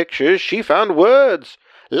crude pictures, she found words.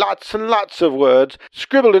 Lots and lots of words,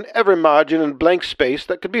 scribbled in every margin and blank space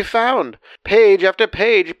that could be found. Page after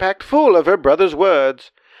page packed full of her brother's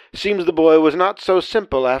words. Seems the boy was not so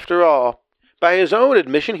simple after all. By his own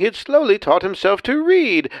admission, he had slowly taught himself to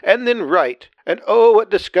read and then write. And oh, what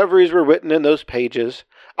discoveries were written in those pages.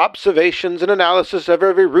 Observations and analysis of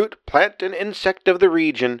every root, plant, and insect of the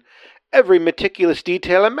region. Every meticulous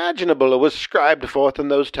detail imaginable was scribed forth in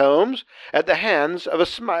those tomes, at the hands of a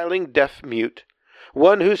smiling deaf mute.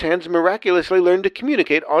 One whose hands miraculously learned to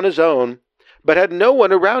communicate on his own, but had no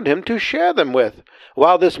one around him to share them with.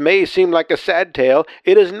 While this may seem like a sad tale,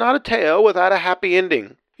 it is not a tale without a happy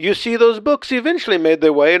ending. You see, those books eventually made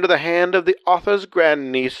their way into the hand of the author's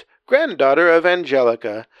grandniece, granddaughter of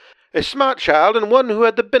Angelica, a smart child and one who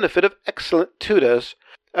had the benefit of excellent tutors,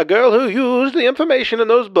 a girl who used the information in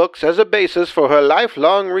those books as a basis for her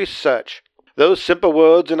lifelong research. Those simple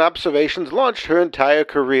words and observations launched her entire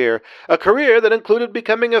career, a career that included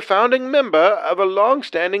becoming a founding member of a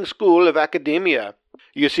long-standing school of academia.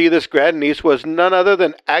 You see, this grandniece was none other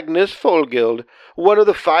than Agnes Folgild, one of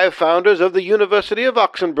the 5 founders of the University of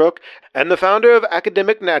Oxenbrook and the founder of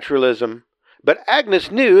academic naturalism. But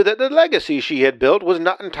Agnes knew that the legacy she had built was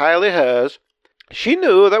not entirely hers. She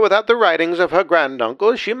knew that without the writings of her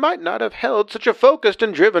granduncle she might not have held such a focused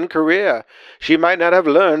and driven career. She might not have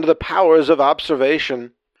learned the powers of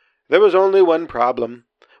observation. There was only one problem.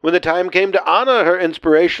 When the time came to honor her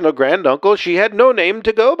inspirational granduncle, she had no name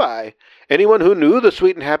to go by. Anyone who knew the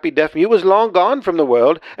sweet and happy deaf mute was long gone from the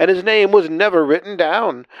world, and his name was never written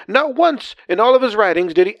down. Not once in all of his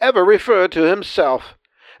writings did he ever refer to himself.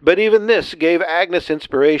 But even this gave Agnes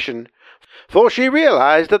inspiration, for she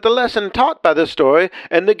realized that the lesson taught by the story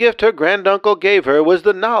and the gift her granduncle gave her was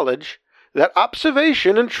the knowledge that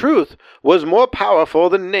observation and truth was more powerful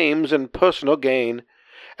than names and personal gain.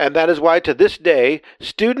 And that is why to this day,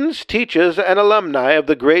 students, teachers, and alumni of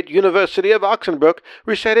the great University of Oxenbrook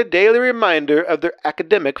recite a daily reminder of their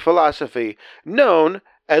academic philosophy, known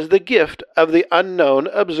as the gift of the unknown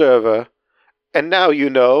observer. And now you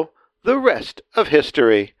know the rest of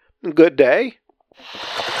history. Good day.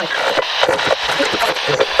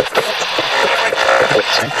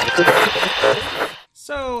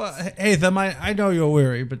 So, Hatham, I know you're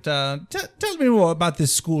weary, but tell me more about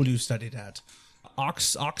this school you studied at.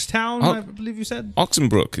 Oxtown, I believe you said?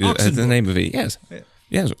 Oxenbrook is the name of it, yes. Yeah.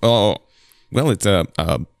 Yes. Well, it's a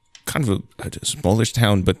kind of a smallish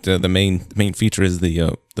town, but the main feature is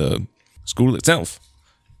the school itself.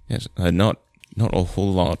 Yes, not a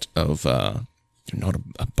whole lot of, not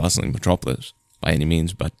a bustling metropolis by any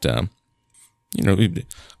means, but,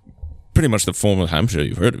 pretty much the former, I'm sure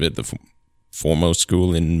you've heard of it, the foremost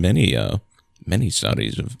school in many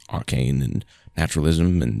studies of arcane and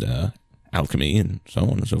naturalism and alchemy and so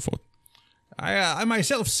on and so forth. I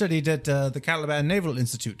myself studied at the Caliban Naval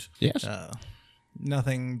Institute. Yes.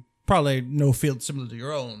 Nothing, probably no field similar to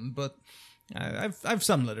your own, but I've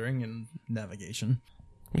some lettering and navigation.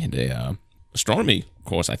 We had a astronomy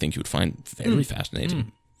course I think you would find very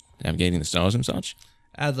fascinating. Navigating the stars and such.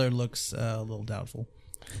 Adler looks a little doubtful.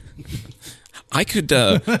 I could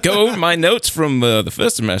go over my notes from the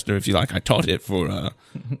first semester if you like. I taught it for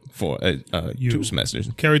 2 semesters.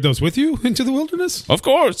 Carried those with you into the wilderness? Of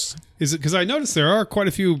course. Is it because I noticed there are quite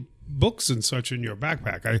a few books and such in your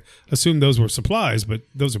backpack? I assume those were supplies, but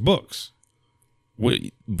those are books.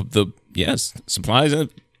 Yes, supplies.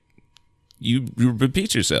 You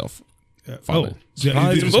repeat yourself. Supplies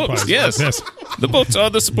and books. Yes. The books are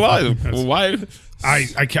the supplies. Why?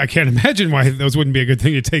 I can't imagine why those wouldn't be a good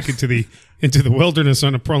thing to take into the wilderness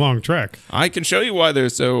on a prolonged trek. I can show you why they're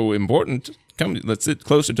so important. Come, let's sit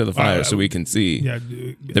closer to the fire so we can see. Yeah,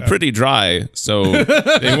 they're pretty dry, so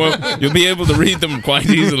you'll be able to read them quite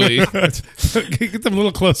easily. Get them a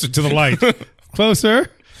little closer to the light.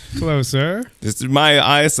 Closer. My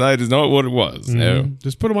eyesight is not what it was. No.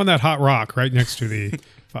 Just put them on that hot rock right next to the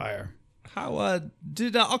fire. How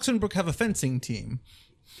did Oxenbrook have a fencing team?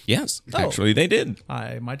 Yes, actually they did.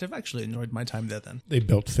 I might have actually enjoyed my time there then. They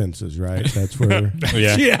built fences, right? That's where.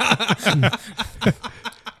 Yeah.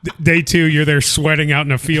 Day 2, you're there sweating out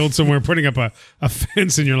in a field somewhere, putting up a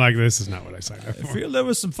fence, and you're like, "This is not what I signed up for." I feel there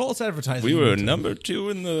was some false advertising. We were number 2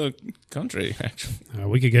 in the country. Actually,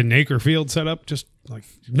 we could get an acre field set up just like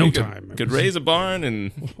time. Could raise a barn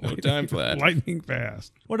in no time flat. Lightning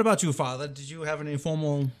fast. What about you, Father? Did you have any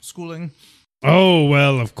formal schooling? Oh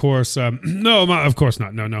well, of course. No, of course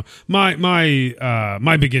not. No.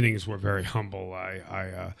 My beginnings were very humble.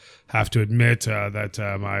 I have to admit that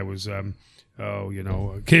I was.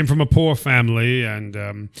 Came from a poor family and,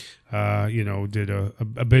 did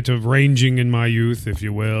a bit of ranging in my youth, if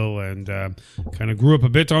you will, and kind of grew up a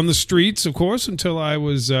bit on the streets, of course, until I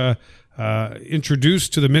was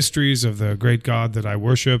introduced to the mysteries of the great God that I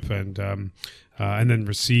worship and then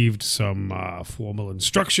received some formal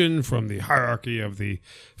instruction from the hierarchy of the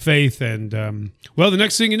faith. And, the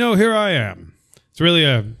next thing you know, here I am. It's really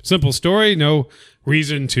a simple story. No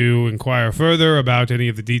reason to inquire further about any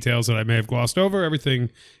of the details that I may have glossed over.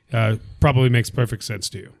 Everything probably makes perfect sense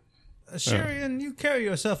to you. Sharian, you carry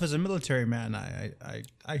yourself as a military man,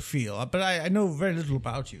 I feel, but I know very little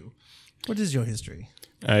about you. What is your history?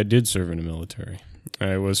 I did serve in the military.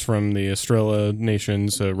 I was from the Estrella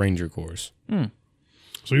Nation's Ranger Corps.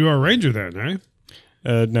 So you are a ranger then,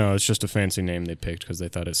 eh? No, it's just a fancy name they picked because they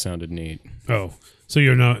thought it sounded neat. Oh, so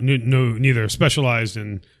you're neither specialized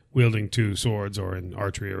in wielding 2 swords or in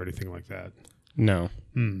archery or anything like that? No.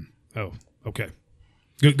 Oh, okay.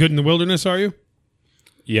 Good in the wilderness, are you?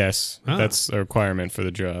 Yes, that's a requirement for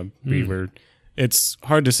the job. It's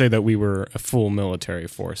hard to say that we were a full military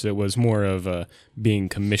force. It was more of being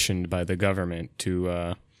commissioned by the government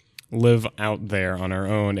to live out there on our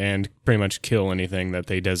own and pretty much kill anything that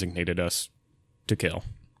they designated us to kill.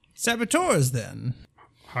 Saboteurs, then?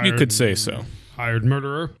 You could say so. Hired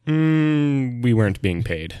murderer? We weren't being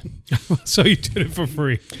paid. So you did it for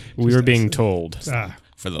free? We were being told.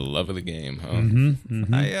 For the love of the game, huh?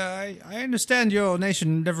 Mm-hmm. I understand your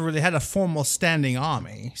nation never really had a formal standing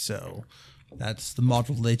army, so that's the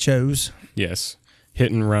model they chose. Yes.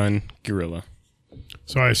 hit-and-run guerrilla.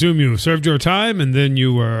 So I assume you served your time and then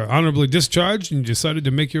you were honorably discharged and you decided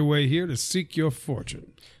to make your way here to seek your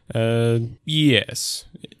fortune. Yes.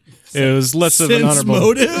 It was less of an honorable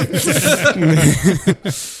motive.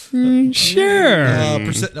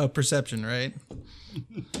 Sure. Perception, right?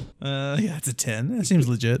 Yeah, it's a 10. That seems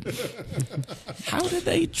legit. How did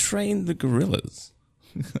they train the gorillas?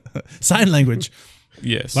 Sign language.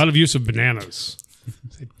 Yes. A lot of use of bananas.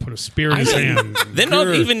 They put a spear in his hand. They're not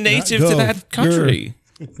even native to that country.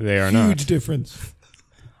 They are not. Huge difference.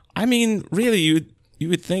 I mean, really, you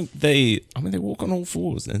would think they walk on all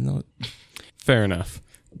fours. They're not. Fair enough.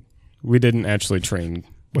 We didn't actually train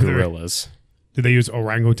gorillas. Did they use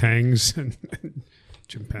orangutans and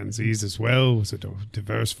chimpanzees as well? Was it a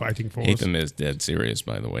diverse fighting force? Hatham is dead serious,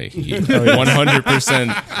 by the way. He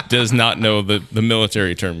 100% does not know the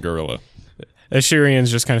military term gorilla. Ashirian's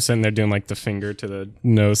just kind of sitting there doing like the finger to the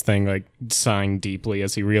nose thing, like sighing deeply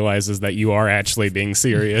as he realizes that you are actually being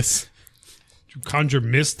serious. Did you conjure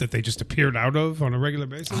mist that they just appeared out of on a regular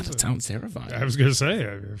basis? Oh, that sounds terrifying. I was going to say,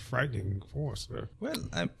 a frightening force there. Well,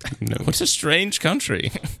 What a strange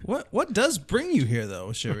country. what does bring you here, though,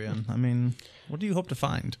 Shirian? I mean, what do you hope to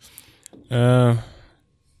find? I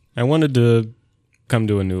wanted to come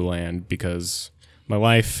to a new land because my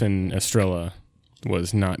life in Estrella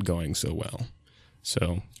was not going so well.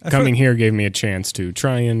 So coming here gave me a chance to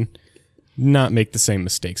try and not make the same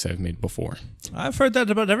mistakes I've made before. I've heard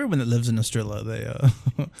that about everyone that lives in Estrella. They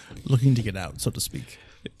looking to get out, so to speak.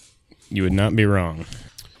 You would not be wrong.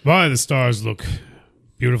 Why, the stars look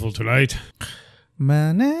beautiful tonight.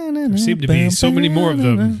 There seem to be so many more of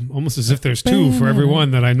them, almost as if there's two for every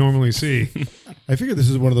one that I normally see. I figure this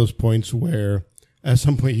is one of those points where at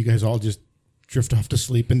some point you guys all just drift off to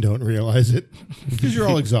sleep and don't realize it because you're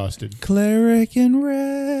all exhausted. Cleric in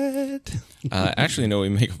red. Actually, no, we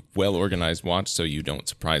make a well-organized watch so you don't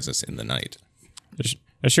surprise us in the night.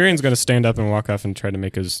 Ashirian's going to stand up and walk off and try to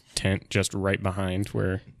make his tent just right behind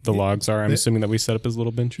where the logs are. I'm assuming that we set up his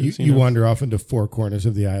little benches. You wander off into four corners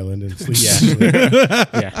of the island and sleep.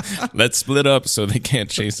 Yeah. Let's split up so they can't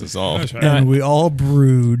chase us all. And we all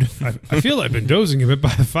brood. I feel I've been dozing a bit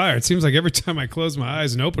by the fire. It seems like every time I close my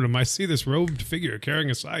eyes and open them, I see this robed figure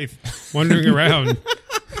carrying a scythe wandering around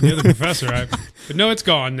near the professor. But no, it's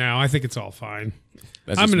gone now. I think it's all fine.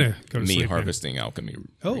 That's I'm just going to go to me sleep. harvesting alchemy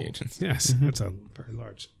reagents. Yes, that's a very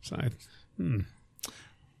large scythe.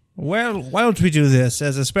 Well, why don't we do this?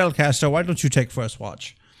 As a spellcaster, why don't you take first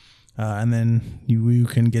watch? And then you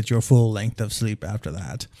can get your full length of sleep after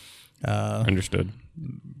that. Understood.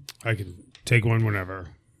 I can take one whenever.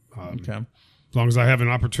 Okay. As long as I have an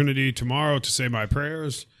opportunity tomorrow to say my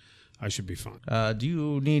prayers, I should be fine. Do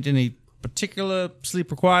you need any particular sleep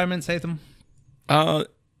requirements, Hatham? No,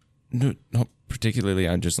 not particularly.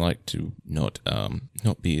 I'd just like to not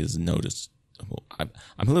be as noticeable. I'm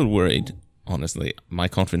a little worried, honestly. My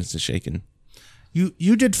confidence is shaken.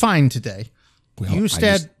 You did fine today. Well, you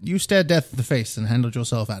stared death in the face and handled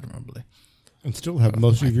yourself admirably. And still have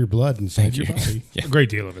most of your blood inside your body. Yeah. A great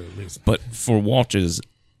deal of it, at least. But for watches,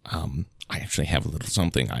 I actually have a little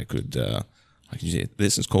something I could use.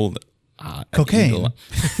 This is called cocaine.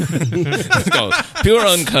 It's called pure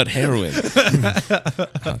uncut heroin.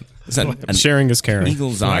 Sharing is caring.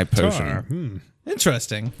 Eagle's eye potion.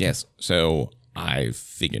 Interesting. Yes. So I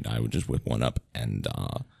figured I would just whip one up and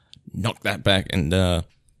knock that back and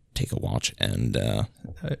take a watch and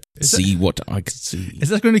see what I could see. Is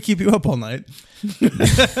that going to keep you up all night?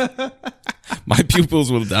 My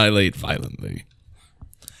pupils will dilate violently.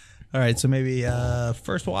 All right, so maybe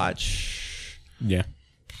first watch. Yeah.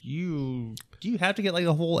 Do you have to get like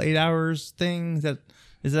the whole 8 hours thing?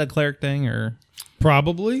 Is that a cleric thing or?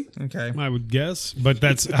 Probably. Okay. I would guess. But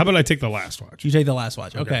how about I take the last watch? You take the last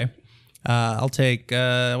watch. Okay. I'll take,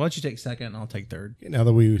 why don't you take second and I'll take third. Now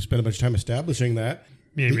that we spent a bunch of time establishing that,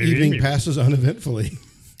 the Maybe. evening passes uneventfully.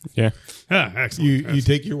 Yeah. Ah, excellent. You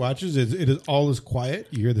take your watches. It is all is quiet.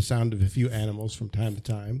 You hear the sound of a few animals from time to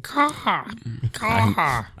time.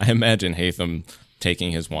 I imagine Hatham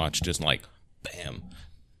taking his watch, just like, bam,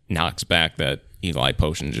 knocks back that evil eye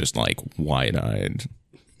potion, just like wide-eyed,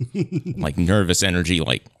 like nervous energy,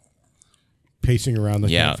 like Pacing around the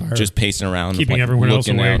campfire. just pacing around, Keeping like, everyone else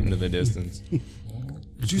looking awake. out into the distance.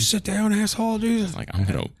 Did you sit down, asshole, dude? Like I'm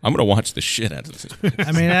gonna watch the shit out of this.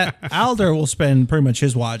 I mean, Alder will spend pretty much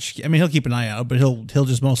his watch. I mean, he'll keep an eye out, but he'll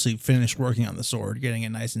just mostly finish working on the sword, getting it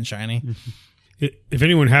nice and shiny. If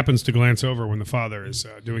anyone happens to glance over when the father is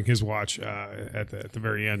doing his watch at the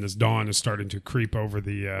very end, as dawn is starting to creep over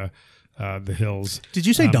the hills. Did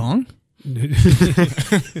you say dong?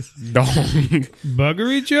 Dong.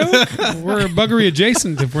 Buggery joke? We're buggery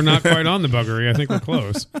adjacent if we're not quite on the buggery. I think we're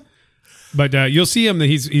close. But you'll see him that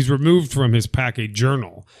he's removed from his pack a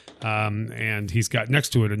journal, and he's got next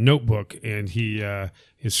to it a notebook, and he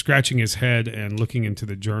is scratching his head and looking into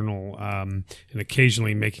the journal, and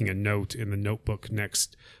occasionally making a note in the notebook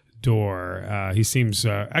next door. He seems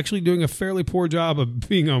actually doing a fairly poor job of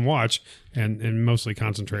being on watch and mostly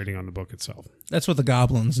concentrating on the book itself. That's what the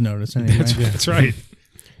goblins notice anyway. That's right.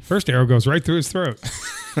 First arrow goes right through his throat.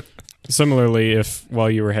 Similarly, if while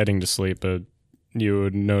you were heading to sleep, you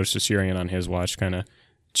would notice a Syrian on his watch kind of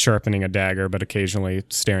sharpening a dagger, but occasionally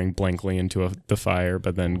staring blankly into the fire,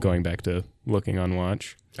 but then going back to looking on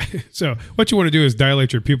watch. So what you want to do is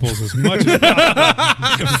dilate your pupils as much as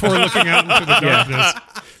possible before looking out into the darkness.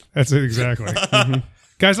 That's it exactly. Mm-hmm.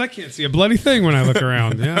 Guys, I can't see a bloody thing when I look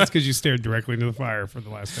around. Yeah, that's because you stared directly into the fire for the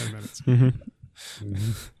last 10 minutes. Mm-hmm.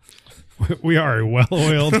 Mm-hmm. We are a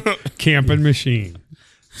well-oiled camping machine.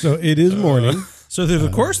 So it is morning. So through the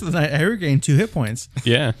course of the night, I regained 2 hit points.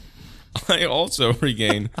 Yeah. I also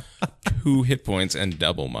regain 2 hit points and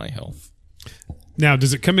double my health. Now,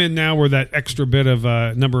 does it come in now where that extra bit of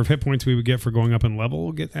number of hit points we would get for going up in level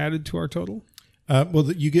will get added to our total?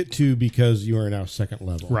 Well, you get 2 because you are now second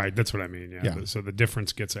level. Right, that's what I mean. Yeah. Yeah. So the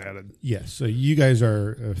difference gets added. Yes. So you guys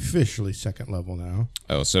are officially second level now.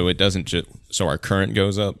 Oh, so it doesn't just... So our current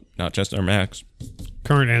goes up, not just our max?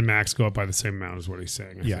 Current and max go up by the same amount is what he's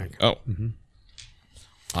saying, I think. Oh. Mm-hmm.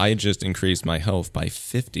 I just increased my health by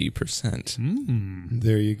 50%.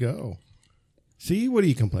 There you go. See, what are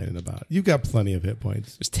you complaining about? You've got plenty of hit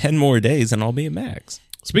points. There's 10 more days and I'll be at max.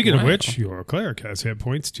 Speaking of which, your cleric has hit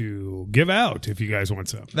points to give out if you guys want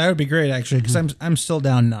some. That would be great, actually, because I'm still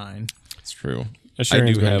down 9. That's true.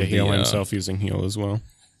 Assyrian's going to heal himself using heal as well.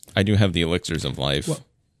 I do have the elixirs of life. Well,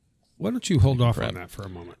 why don't you hold off on that for a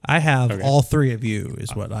moment? I have all 3 of you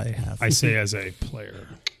is what I have. I say as a player.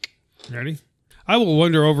 Ready? I will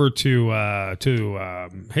wander over to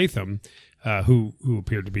Hatham, who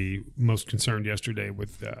appeared to be most concerned yesterday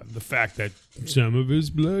with the fact that some of his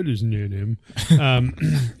blood isn't in him.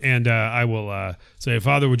 And I will say,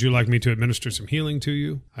 Father, would you like me to administer some healing to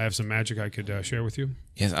you? I have some magic I could share with you.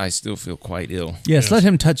 Yes, I still feel quite ill. Yes, let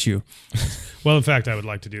him touch you. Well, in fact, I would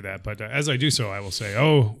like to do that. But as I do so, I will say,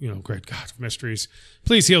 great God of mysteries,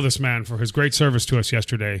 please heal this man for his great service to us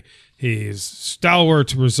yesterday. His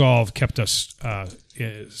stalwart resolve kept us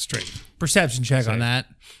straight. Perception check on that.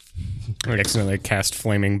 I accidentally cast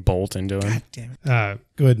flaming bolt into him. God damn it.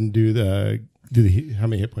 Go ahead and do the how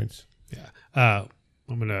many hit points? Yeah.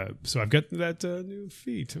 So I've got that new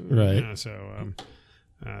feat. Right. Yeah, so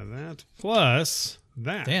that plus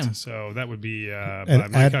that. Damn. So that would be, by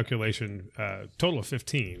my calculation, total of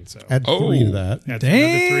 15. So Add 3 to that. Add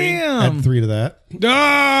another 3. Add 3 to that.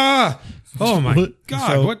 Ah! Oh my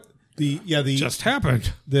God! So what the just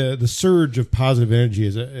happened? The surge of positive energy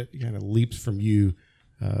as it kind of leaps from you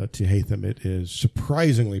to Hatham. It is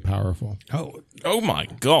surprisingly powerful. Oh my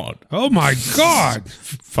God! Oh my God!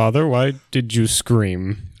 Father, why did you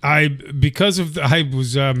scream? I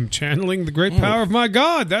was channeling the great power of my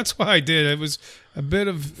God. That's why I did. It was a bit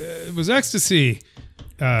of it was ecstasy.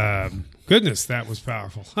 Goodness, that was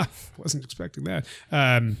powerful. I wasn't expecting that.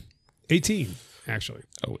 18 actually.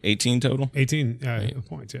 Oh, 18 total? 18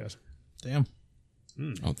 points. Yes. Damn.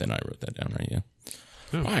 Oh, then I wrote that down right. Yeah.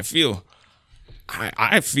 Oh. I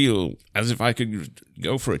feel as if I could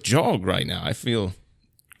go for a jog right now. I feel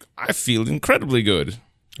incredibly good.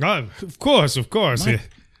 Of course. My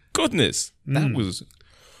goodness, that was.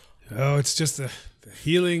 Oh, it's just the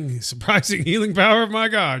surprising healing power of my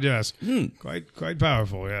God. Yes, quite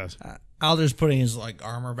powerful. Yes. Alder's putting his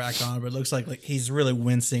armor back on, but it looks like he's really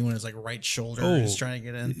wincing when his right shoulder is trying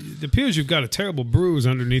to get in. It appears you've got a terrible bruise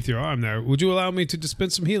underneath your arm there. Would you allow me to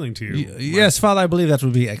dispense some healing to you? Yes, Father, I believe that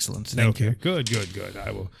would be excellent. Thank you. Good.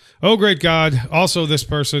 I will. Oh, great God. Also, this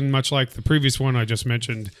person, much like the previous one I just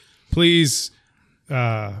mentioned, please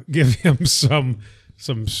give him some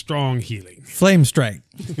strong healing. Flame strike.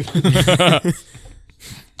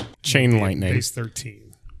 Chain lightning. Base 13.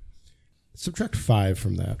 Subtract 5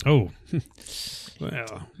 from that. Oh,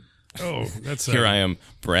 well. Oh, that's here I am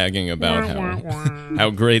bragging about how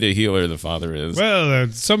great a healer the Father is. Well,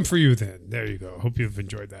 some for you then. There you go. Hope you've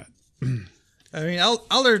enjoyed that. I mean,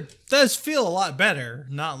 Alder does feel a lot better.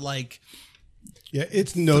 Not like... Yeah,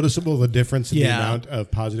 it's noticeable the difference in the amount of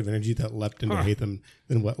positive energy that leapt into Hatham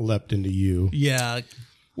than what leapt into you. Yeah.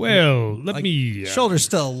 Well, let me. Shoulder's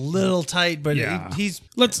still a little tight, but he's.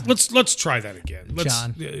 Let's try that again.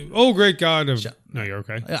 John. Oh, great God! No, you're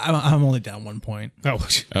okay. I'm only down 1 point. Oh,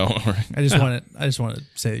 all right. I just want to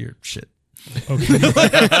say you're shit.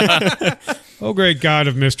 Okay. Oh, great God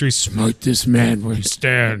of mystery, smite this man where he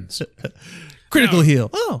stands. Critical heal.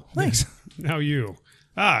 Oh, thanks. Now you.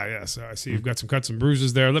 Ah, yes. I see you've got some cuts and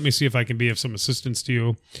bruises there. Let me see if I can be of some assistance to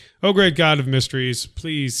you. Oh, great God of mysteries,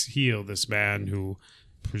 please heal this man who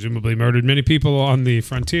presumably murdered many people on the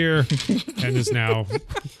frontier and is now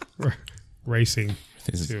racing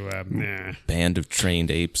to band of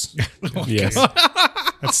trained apes. Okay. Yes.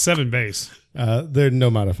 That's 7 base. There's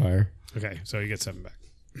no modifier. Okay, so you get 7 back.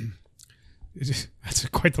 That's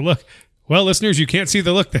quite the look. Well, listeners, you can't see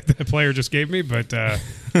the look that the player just gave me, but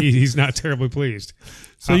he's not terribly pleased.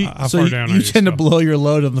 So you tend to blow your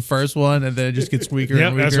load on the first one, and then it just gets weaker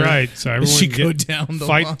and weaker. That's right. So everyone She go down the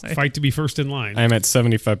line. Fight to be first in line. I'm at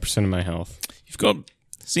 75% of my health. You've got.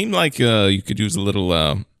 Seemed like you could use a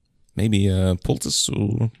little, maybe a poultice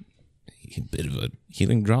or a bit of a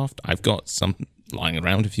healing draft. I've got some lying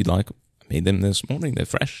around if you'd like. I made them this morning. They're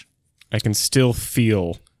fresh. I can still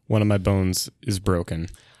feel one of my bones is broken.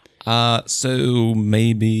 So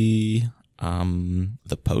maybe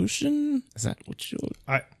the potion? Is that what you're...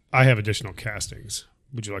 I have additional castings.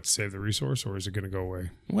 Would you like to save the resource, or is it going to go away?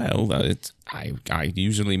 Well, I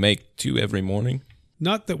usually make 2 every morning.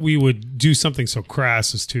 Not that we would do something so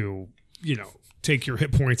crass as to, take your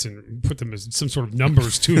hit points and put them as some sort of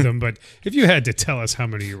numbers to them, but if you had to tell us how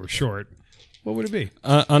many you were short, what would it be?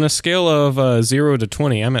 On a scale of 0 to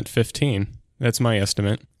 20, I'm at 15. That's my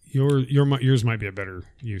estimate. Yours might be a better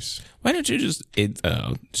use. Why don't you just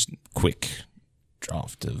quick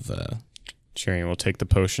draft of Sharian will take the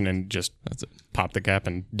potion and just pop the cap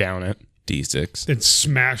and down it. D6. Then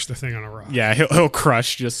smash the thing on a rock. Yeah, he'll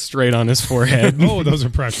crush just straight on his forehead. Oh, those are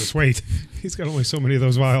precious. Wait, he's got only so many of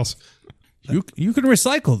those vials. You can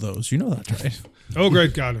recycle those. You know that, right? Oh,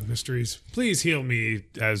 great God of mysteries, please heal me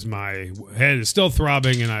as my head is still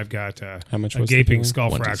throbbing and I've got a gaping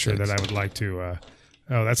skull fracture that I would like to...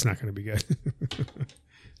 Oh, that's not going to be good.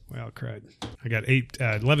 Well, crud. I got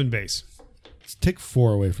 11 base. Let's take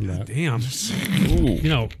 4 away from that. Damn.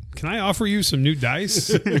 Ooh. Can I offer you some new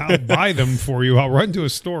dice? I'll buy them for you. I'll run to a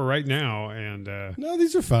store right now and... No,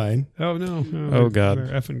 these are fine. Oh, no. Oh, God.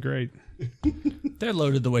 They're effing great. They're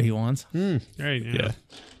loaded the way he wants. Right, yeah.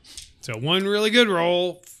 So 1 really good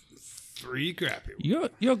roll, 3 crappy.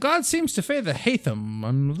 Your god seems to favor Hatham.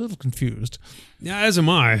 I'm a little confused. Yeah, as am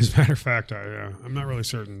I. As a matter of fact, I'm not really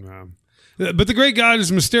certain. But the great god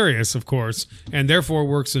is mysterious, of course, and therefore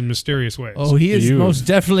works in mysterious ways. Oh, he is most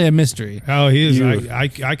definitely a mystery. Oh, he is.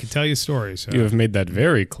 I could tell you stories. You have made that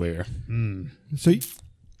very clear. So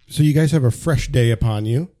you guys have a fresh day upon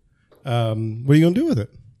you. What are you going to do with it?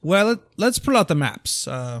 Well, let's pull out the maps.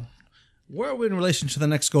 Where are we in relation to the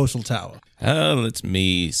next Gulsal Tower? Let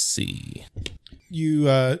me see. You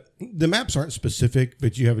the maps aren't specific,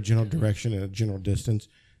 but you have a general direction and a general distance.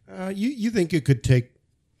 You think it could take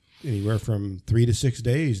anywhere from 3 to 6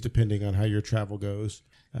 days, depending on how your travel goes,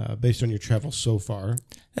 based on your travel so far.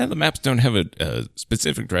 Yeah, the maps don't have a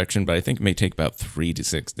specific direction, but I think it may take about 3 to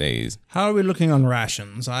 6 days. How are we looking on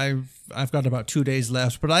rations? I've got about 2 days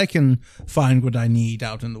left, but I can find what I need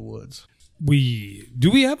out in the woods. Do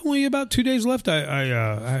we have only about 2 days left? I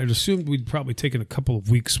had assumed we'd probably taken a couple of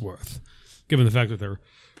weeks worth, given the fact that they're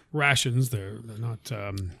rations. They're not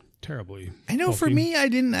terribly. I know. bulky. For me, I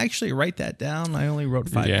didn't actually write that down. I only wrote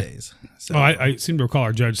 5 days. So. I seem to recall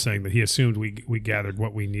our judge saying that he assumed we gathered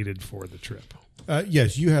what we needed for the trip.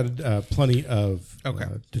 Yes, you had plenty of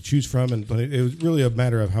to choose from, and it was really a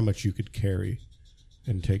matter of how much you could carry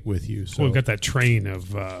and take with you. So we've got that train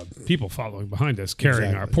of people following behind us,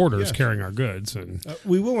 carrying our porters, carrying our goods, and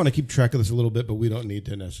we will want to keep track of this a little bit, but we don't need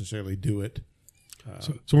to necessarily do it.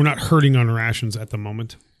 So we're not hurting on rations at the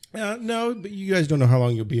moment. No, but you guys don't know how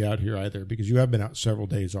long you'll be out here either, because you have been out several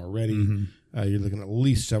days already. Mm-hmm. You're looking at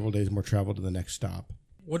least several days more travel to the next stop.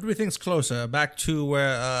 What do we think's closer, back to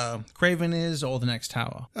where Craven is, or the next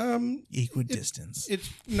tower? Equidistance. It's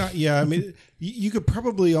not. Yeah, I mean, you could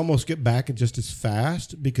probably almost get back just as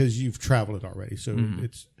fast because you've traveled it already. So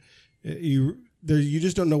it's you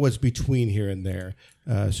just don't know what's between here and there.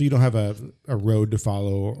 So you don't have a road to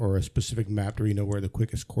follow or a specific map where you know where the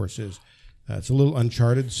quickest course is. It's a little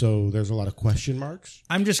uncharted, so there's a lot of question marks.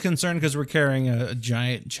 I'm just concerned because we're carrying a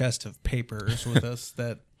giant chest of papers with us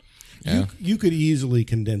that. Yeah. You could easily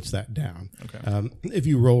condense that down. Okay. If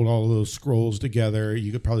you rolled all of those scrolls together,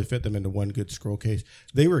 you could probably fit them into one good scroll case.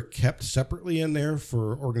 They were kept separately in there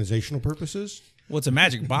for organizational purposes. Well, it's a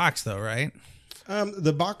magic box, though, right?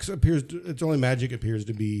 The box its only magic appears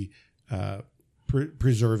to be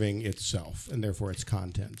preserving itself and therefore its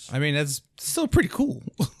contents. I mean, that's still pretty cool.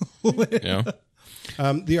 Yeah.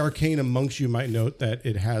 The arcane amongst you might note that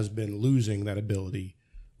it has been losing that ability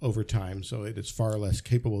over time, so it is far less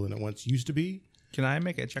capable than it once used to be. Can I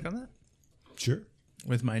make a check on that? Sure.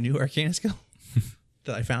 With my new Arcana skill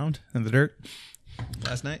that I found in the dirt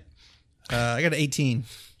last night. I got an 18.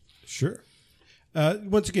 Sure.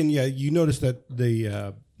 Once again, yeah, you notice that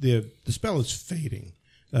the spell is fading.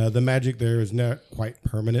 The magic there is not quite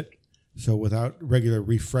permanent, so without regular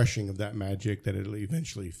refreshing of that magic, that it'll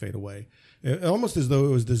eventually fade away. Almost as though it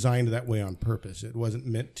was designed that way on purpose. It wasn't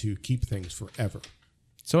meant to keep things forever.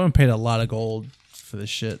 Someone paid a lot of gold for this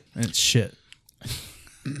shit, and it's shit.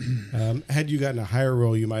 Had you gotten a higher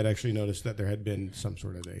roll, you might actually notice that there had been some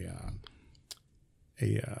sort of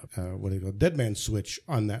what do you call dead man switch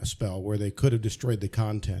on that spell, where they could have destroyed the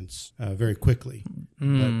contents very quickly.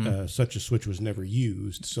 But such a switch was never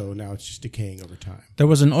used, so now it's just decaying over time. There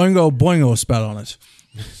was an Oingo Boingo spell on it.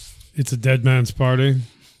 It's a dead man's party.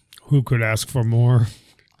 Who could ask for more?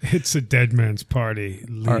 It's a dead man's party.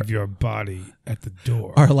 Leave your body at the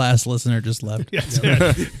door. Our last listener just left. Yes.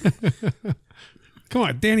 Come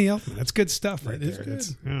on, Danny Elfman. That's good stuff right there. Good.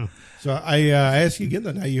 Yeah. So I ask you again,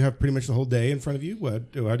 though. Now you have pretty much the whole day in front of you.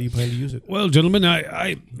 How do you plan to use it? Well, gentlemen,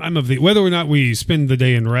 I'm of the whether or not we spend the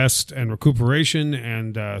day in rest and recuperation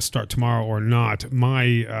and start tomorrow or not. My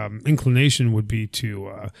inclination would be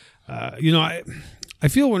to, I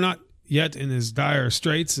feel we're not yet in as dire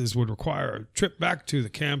straits as would require a trip back to the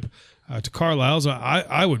camp to Carlisle's.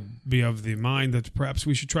 I would be of the mind that perhaps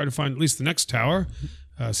we should try to find at least the next tower.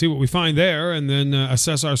 See what we find there, and then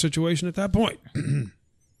assess our situation at that point.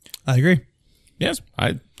 I agree. Yes,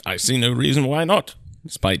 I see no reason why not,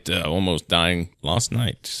 despite almost dying last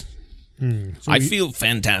night. I feel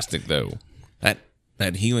fantastic, though.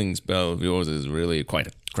 That healing spell of yours is really quite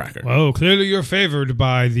a cracker. Well, clearly you're favored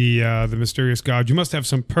by the mysterious god. You must have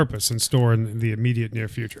some purpose in store in the immediate near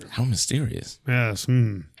future. How mysterious. Yes.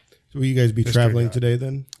 So will you guys be traveling today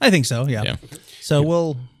then? I think so, yeah. Yeah. So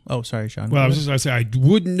we'll... Oh, sorry, Sean. Well, I was just going to say, I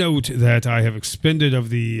would note that I have expended of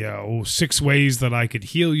the 6 ways that I could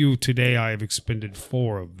heal you today, I have expended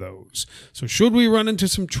 4 of those. So should we run into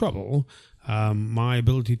some trouble, my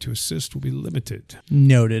ability to assist will be limited.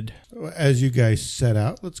 Noted. As you guys set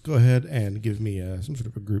out, let's go ahead and give me some sort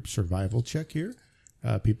of a group survival check here.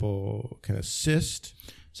 People can assist.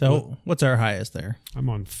 So what's our highest there? I'm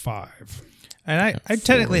on 5. And I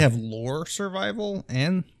technically have lore survival,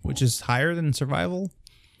 which is higher than survival.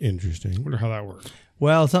 Interesting. I wonder how that works.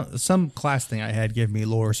 Well, some class thing I had gave me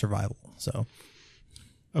lore survival. So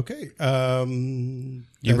okay.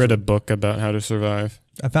 You read a book about how to survive?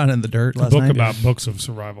 I found it in the dirt last A book night. about books of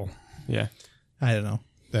survival. Yeah. I don't know.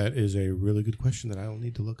 That is a really good question that I will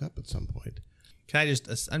need to look up at some point. Can I just?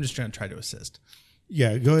 I'm just trying to try to assist.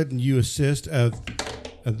 Yeah, go ahead and you assist.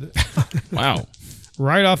 Wow.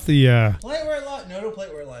 Right off the Play where it lies. No, play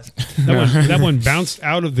where it lies. that one bounced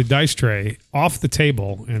out of the dice tray off the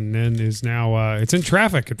table and then is now it's in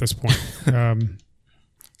traffic at this point.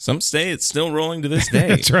 Some say it's still rolling to this day.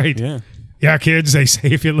 That's right. Yeah, kids, they say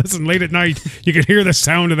if you listen late at night, you can hear the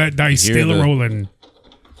sound of that dice still rolling.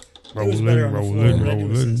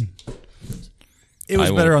 Rolling. It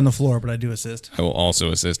was better on the floor, but I do assist. I will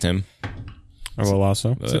also assist him. I will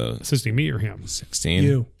also. Assisting me or him? 16.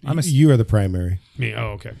 You. You are the primary. Me.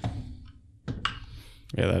 Oh, okay.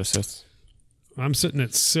 Yeah, that assists. I'm sitting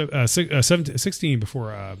at 16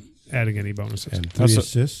 before adding any bonuses. And 3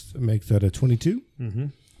 assists makes that a 22. Mm-hmm.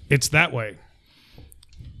 It's that way.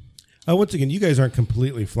 Once again, you guys aren't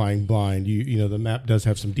completely flying blind. You know, the map does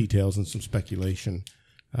have some details and some speculation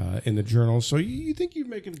in the journal. So you think you're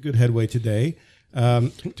making good headway today.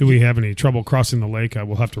 Do we have any trouble crossing the lake?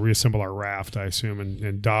 We'll have to reassemble our raft, I assume,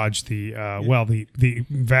 and dodge the the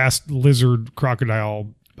vast lizard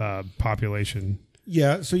crocodile population.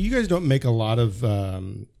 Yeah, so you guys don't make a lot of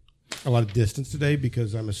distance today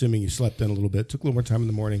because I'm assuming you slept in a little bit. Took a little more time in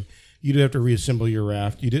the morning. You did have to reassemble your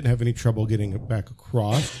raft. You didn't have any trouble getting it back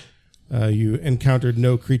across. You encountered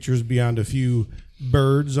no creatures beyond a few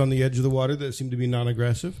birds on the edge of the water that seemed to be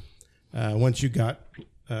non-aggressive. Once you got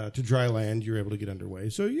to dry land, you were able to get underway.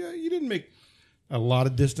 So yeah, you didn't make a lot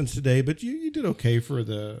of distance today, but you did okay for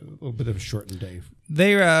the little bit of a shortened day.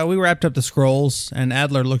 We wrapped up the scrolls, and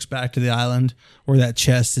Adler looks back to the island where that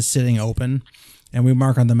chest is sitting open, and we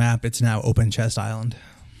mark on the map it's now Open Chest Island.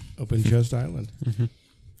 Open Chest Island. Mm-hmm.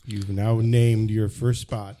 You've now named your first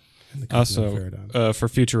spot in the continent of Faradon. For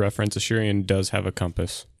future reference, Ashirian does have a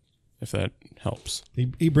compass, if that helps.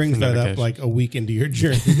 He brings that up like a week into your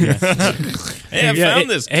journey. Hey, I found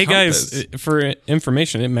this Hey, compass. guys, for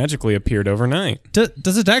information, it magically appeared overnight.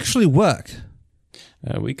 Does it actually work?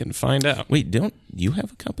 We can find out. Wait, don't you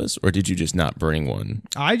have a compass, or did you just not bring one?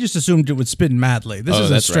 I just assumed it would spin madly. This is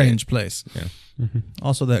a that's strange right. place. Yeah.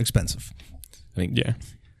 Also, they're expensive. I think Yeah.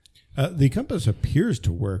 The compass appears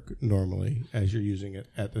to work normally as you're using it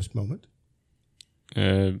at this moment.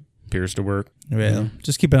 Appears to work. Well,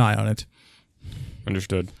 just keep an eye on it.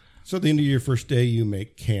 Understood. So at the end of your first day, you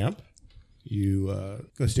make camp. You going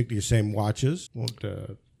to stick to your same watches.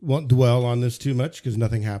 Won't dwell on this too much because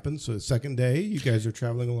nothing happens. So the second day, you guys are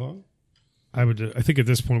traveling along. I think at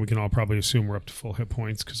this point we can all probably assume we're up to full hit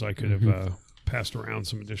points because I could have passed around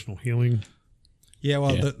some additional healing. Yeah,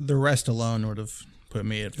 well, the rest alone would have put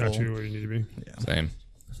me at full. Got you where you need to be. Yeah. Same.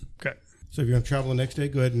 Okay. So if you're going to travel the next day,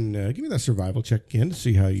 go ahead and give me that survival check again to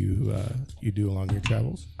see how you do along your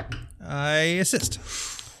travels. I assist.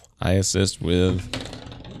 I assist with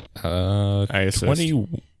I assist.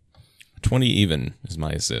 20 even is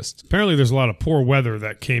my assist. Apparently, there's a lot of poor weather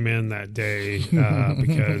that came in that day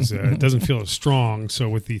because it doesn't feel as strong. So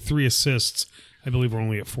with the 3 assists, I believe we're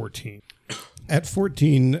only at 14. At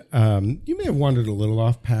 14, you may have wandered a little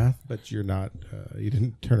off path, but you're not. You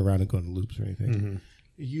didn't turn around and go into loops or anything. Mm-hmm.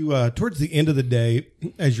 You towards the end of the day,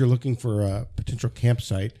 as you're looking for a potential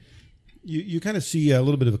campsite, you kind of see a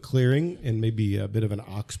little bit of a clearing and maybe a bit of an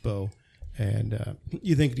oxbow, and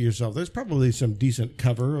you think to yourself, "There's probably some decent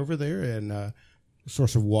cover over there and a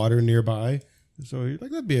source of water nearby." So you're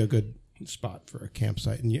like, "That'd be a good spot for a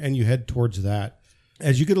campsite," and you head towards that.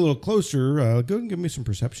 As you get a little closer, go ahead and give me some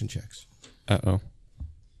perception checks. Uh-oh.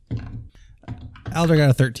 Alder got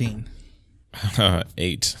a 13.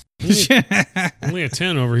 8. Only a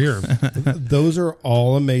 10 over here. Those are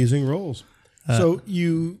all amazing rolls. So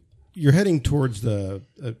you're heading towards the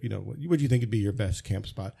what do you think would be your best camp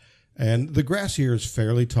spot, and the grass here is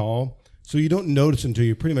fairly tall, so you don't notice until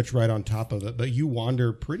you're pretty much right on top of it. But you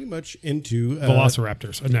wander pretty much into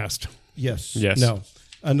Velociraptors, a nest. Yes. Yes. No.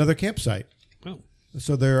 Another campsite. Oh.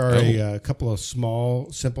 So there are a couple of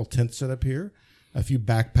small, simple tents set up here, a few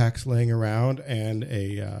backpacks laying around, and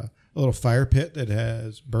a little fire pit that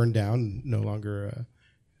has burned down, no longer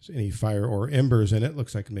any fire or embers in it.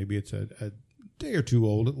 Looks like maybe it's a day or two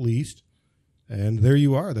old at least. And there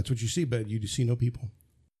you are. That's what you see, but you see no people.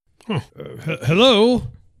 Huh. Hello?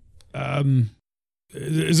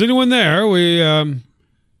 Is anyone there? We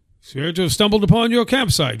appear to have stumbled upon your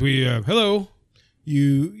campsite. Hello?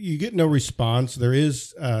 You get no response. There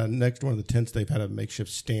is, next to one of the tents, they've had a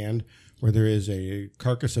makeshift stand where there is a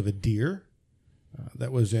carcass of a deer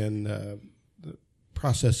that was in the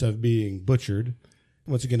process of being butchered.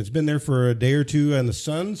 Once again, it's been there for a day or two in the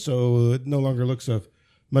sun, so it no longer looks of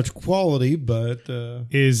much quality, but...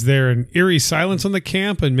 Is there an eerie silence on the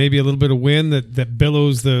camp and maybe a little bit of wind that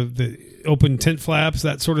billows the open tent flaps,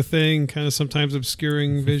 that sort of thing, kind of sometimes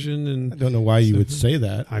obscuring vision? And I don't know why you would say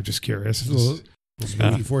that. I'm just curious.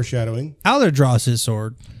 Spooky foreshadowing. Alder draws his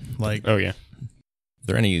sword. Oh, yeah. Are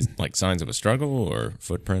there any signs of a struggle or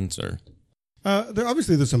footprints or?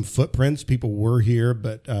 There's some footprints. People were here,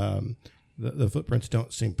 but the footprints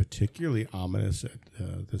don't seem particularly ominous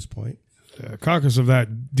at this point. The carcass of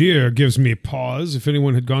that deer gives me pause. If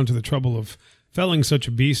anyone had gone to the trouble of felling such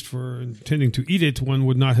a beast for intending to eat it, one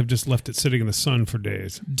would not have just left it sitting in the sun for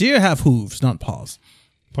days. Deer have hooves, not paws.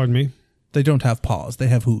 Pardon me? They don't have paws. They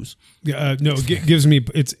have hooves. No, it gives me.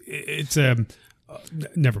 It's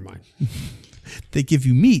never mind. They give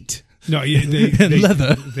you meat. No, And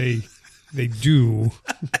leather. They do.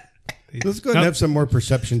 Let's go ahead and have some more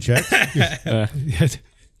perception checks.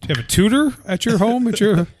 Do you have a tutor at your home?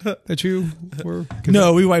 That you were?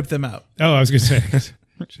 No, we wiped them out. Oh, I was going to say.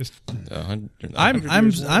 Just.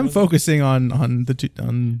 I'm focusing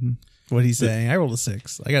on what he's saying. I rolled a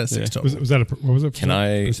 6. I got a 6 total. Was that what was it? Can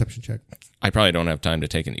I? Perception check. I probably don't have time to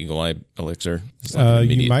take an eagle eye elixir. It's You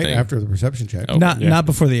immediate might thing. after the perception check. Oh. Not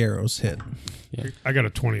before the arrows hit. I got a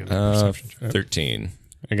 20 on the perception check. 13.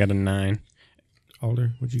 I got a 9.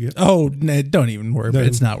 Alder, what'd you get? Oh, don't even worry. But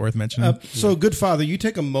it's not worth mentioning. So, good father, you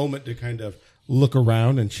take a moment to kind of look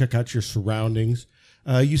around and check out your surroundings.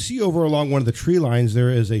 You see over along one of the tree lines there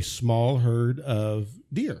is a small herd of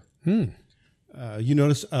deer. You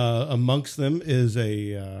notice amongst them is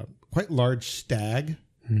a quite large stag.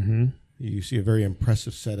 Mm-hmm. You see a very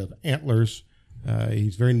impressive set of antlers.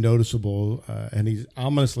 He's very noticeable, and he's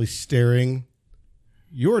ominously staring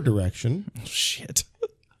your direction. Oh, shit.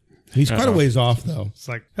 He's quite a ways off, though. It's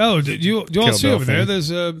like, do you all Kill see Bill over there?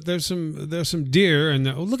 thing. There's some deer, and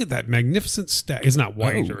look at that magnificent stag. It's not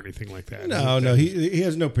white or anything like that. No, he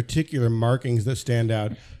has no particular markings that stand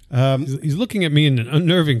out. He's looking at me in an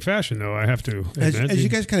unnerving fashion, though. I have to admit. As you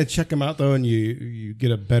guys kind of check him out, though, and you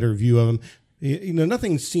get a better view of him,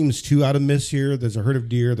 nothing seems too out of miss here. There's a herd of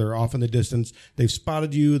deer. They're off in the distance. They've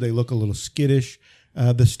spotted you. They look a little skittish.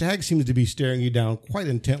 The stag seems to be staring you down quite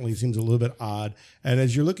intently. Seems a little bit odd. And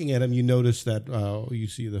as you're looking at him, you notice that you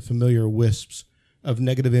see the familiar wisps of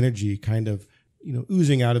negative energy kind of,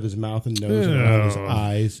 oozing out of his mouth and nose and around his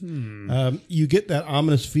eyes. You get that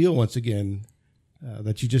ominous feel once again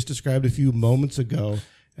that you just described a few moments ago.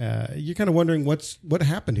 You're kind of wondering what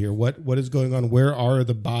happened here. What is going on? Where are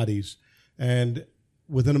the bodies? And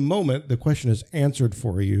within a moment, the question is answered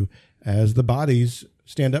for you as the bodies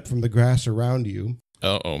stand up from the grass around you.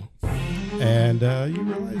 Uh-oh. And you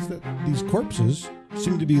realize that these corpses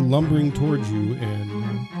seem to be lumbering towards you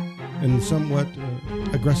in somewhat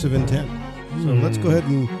aggressive intent. So let's go ahead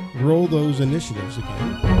and roll those initiatives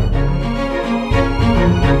again.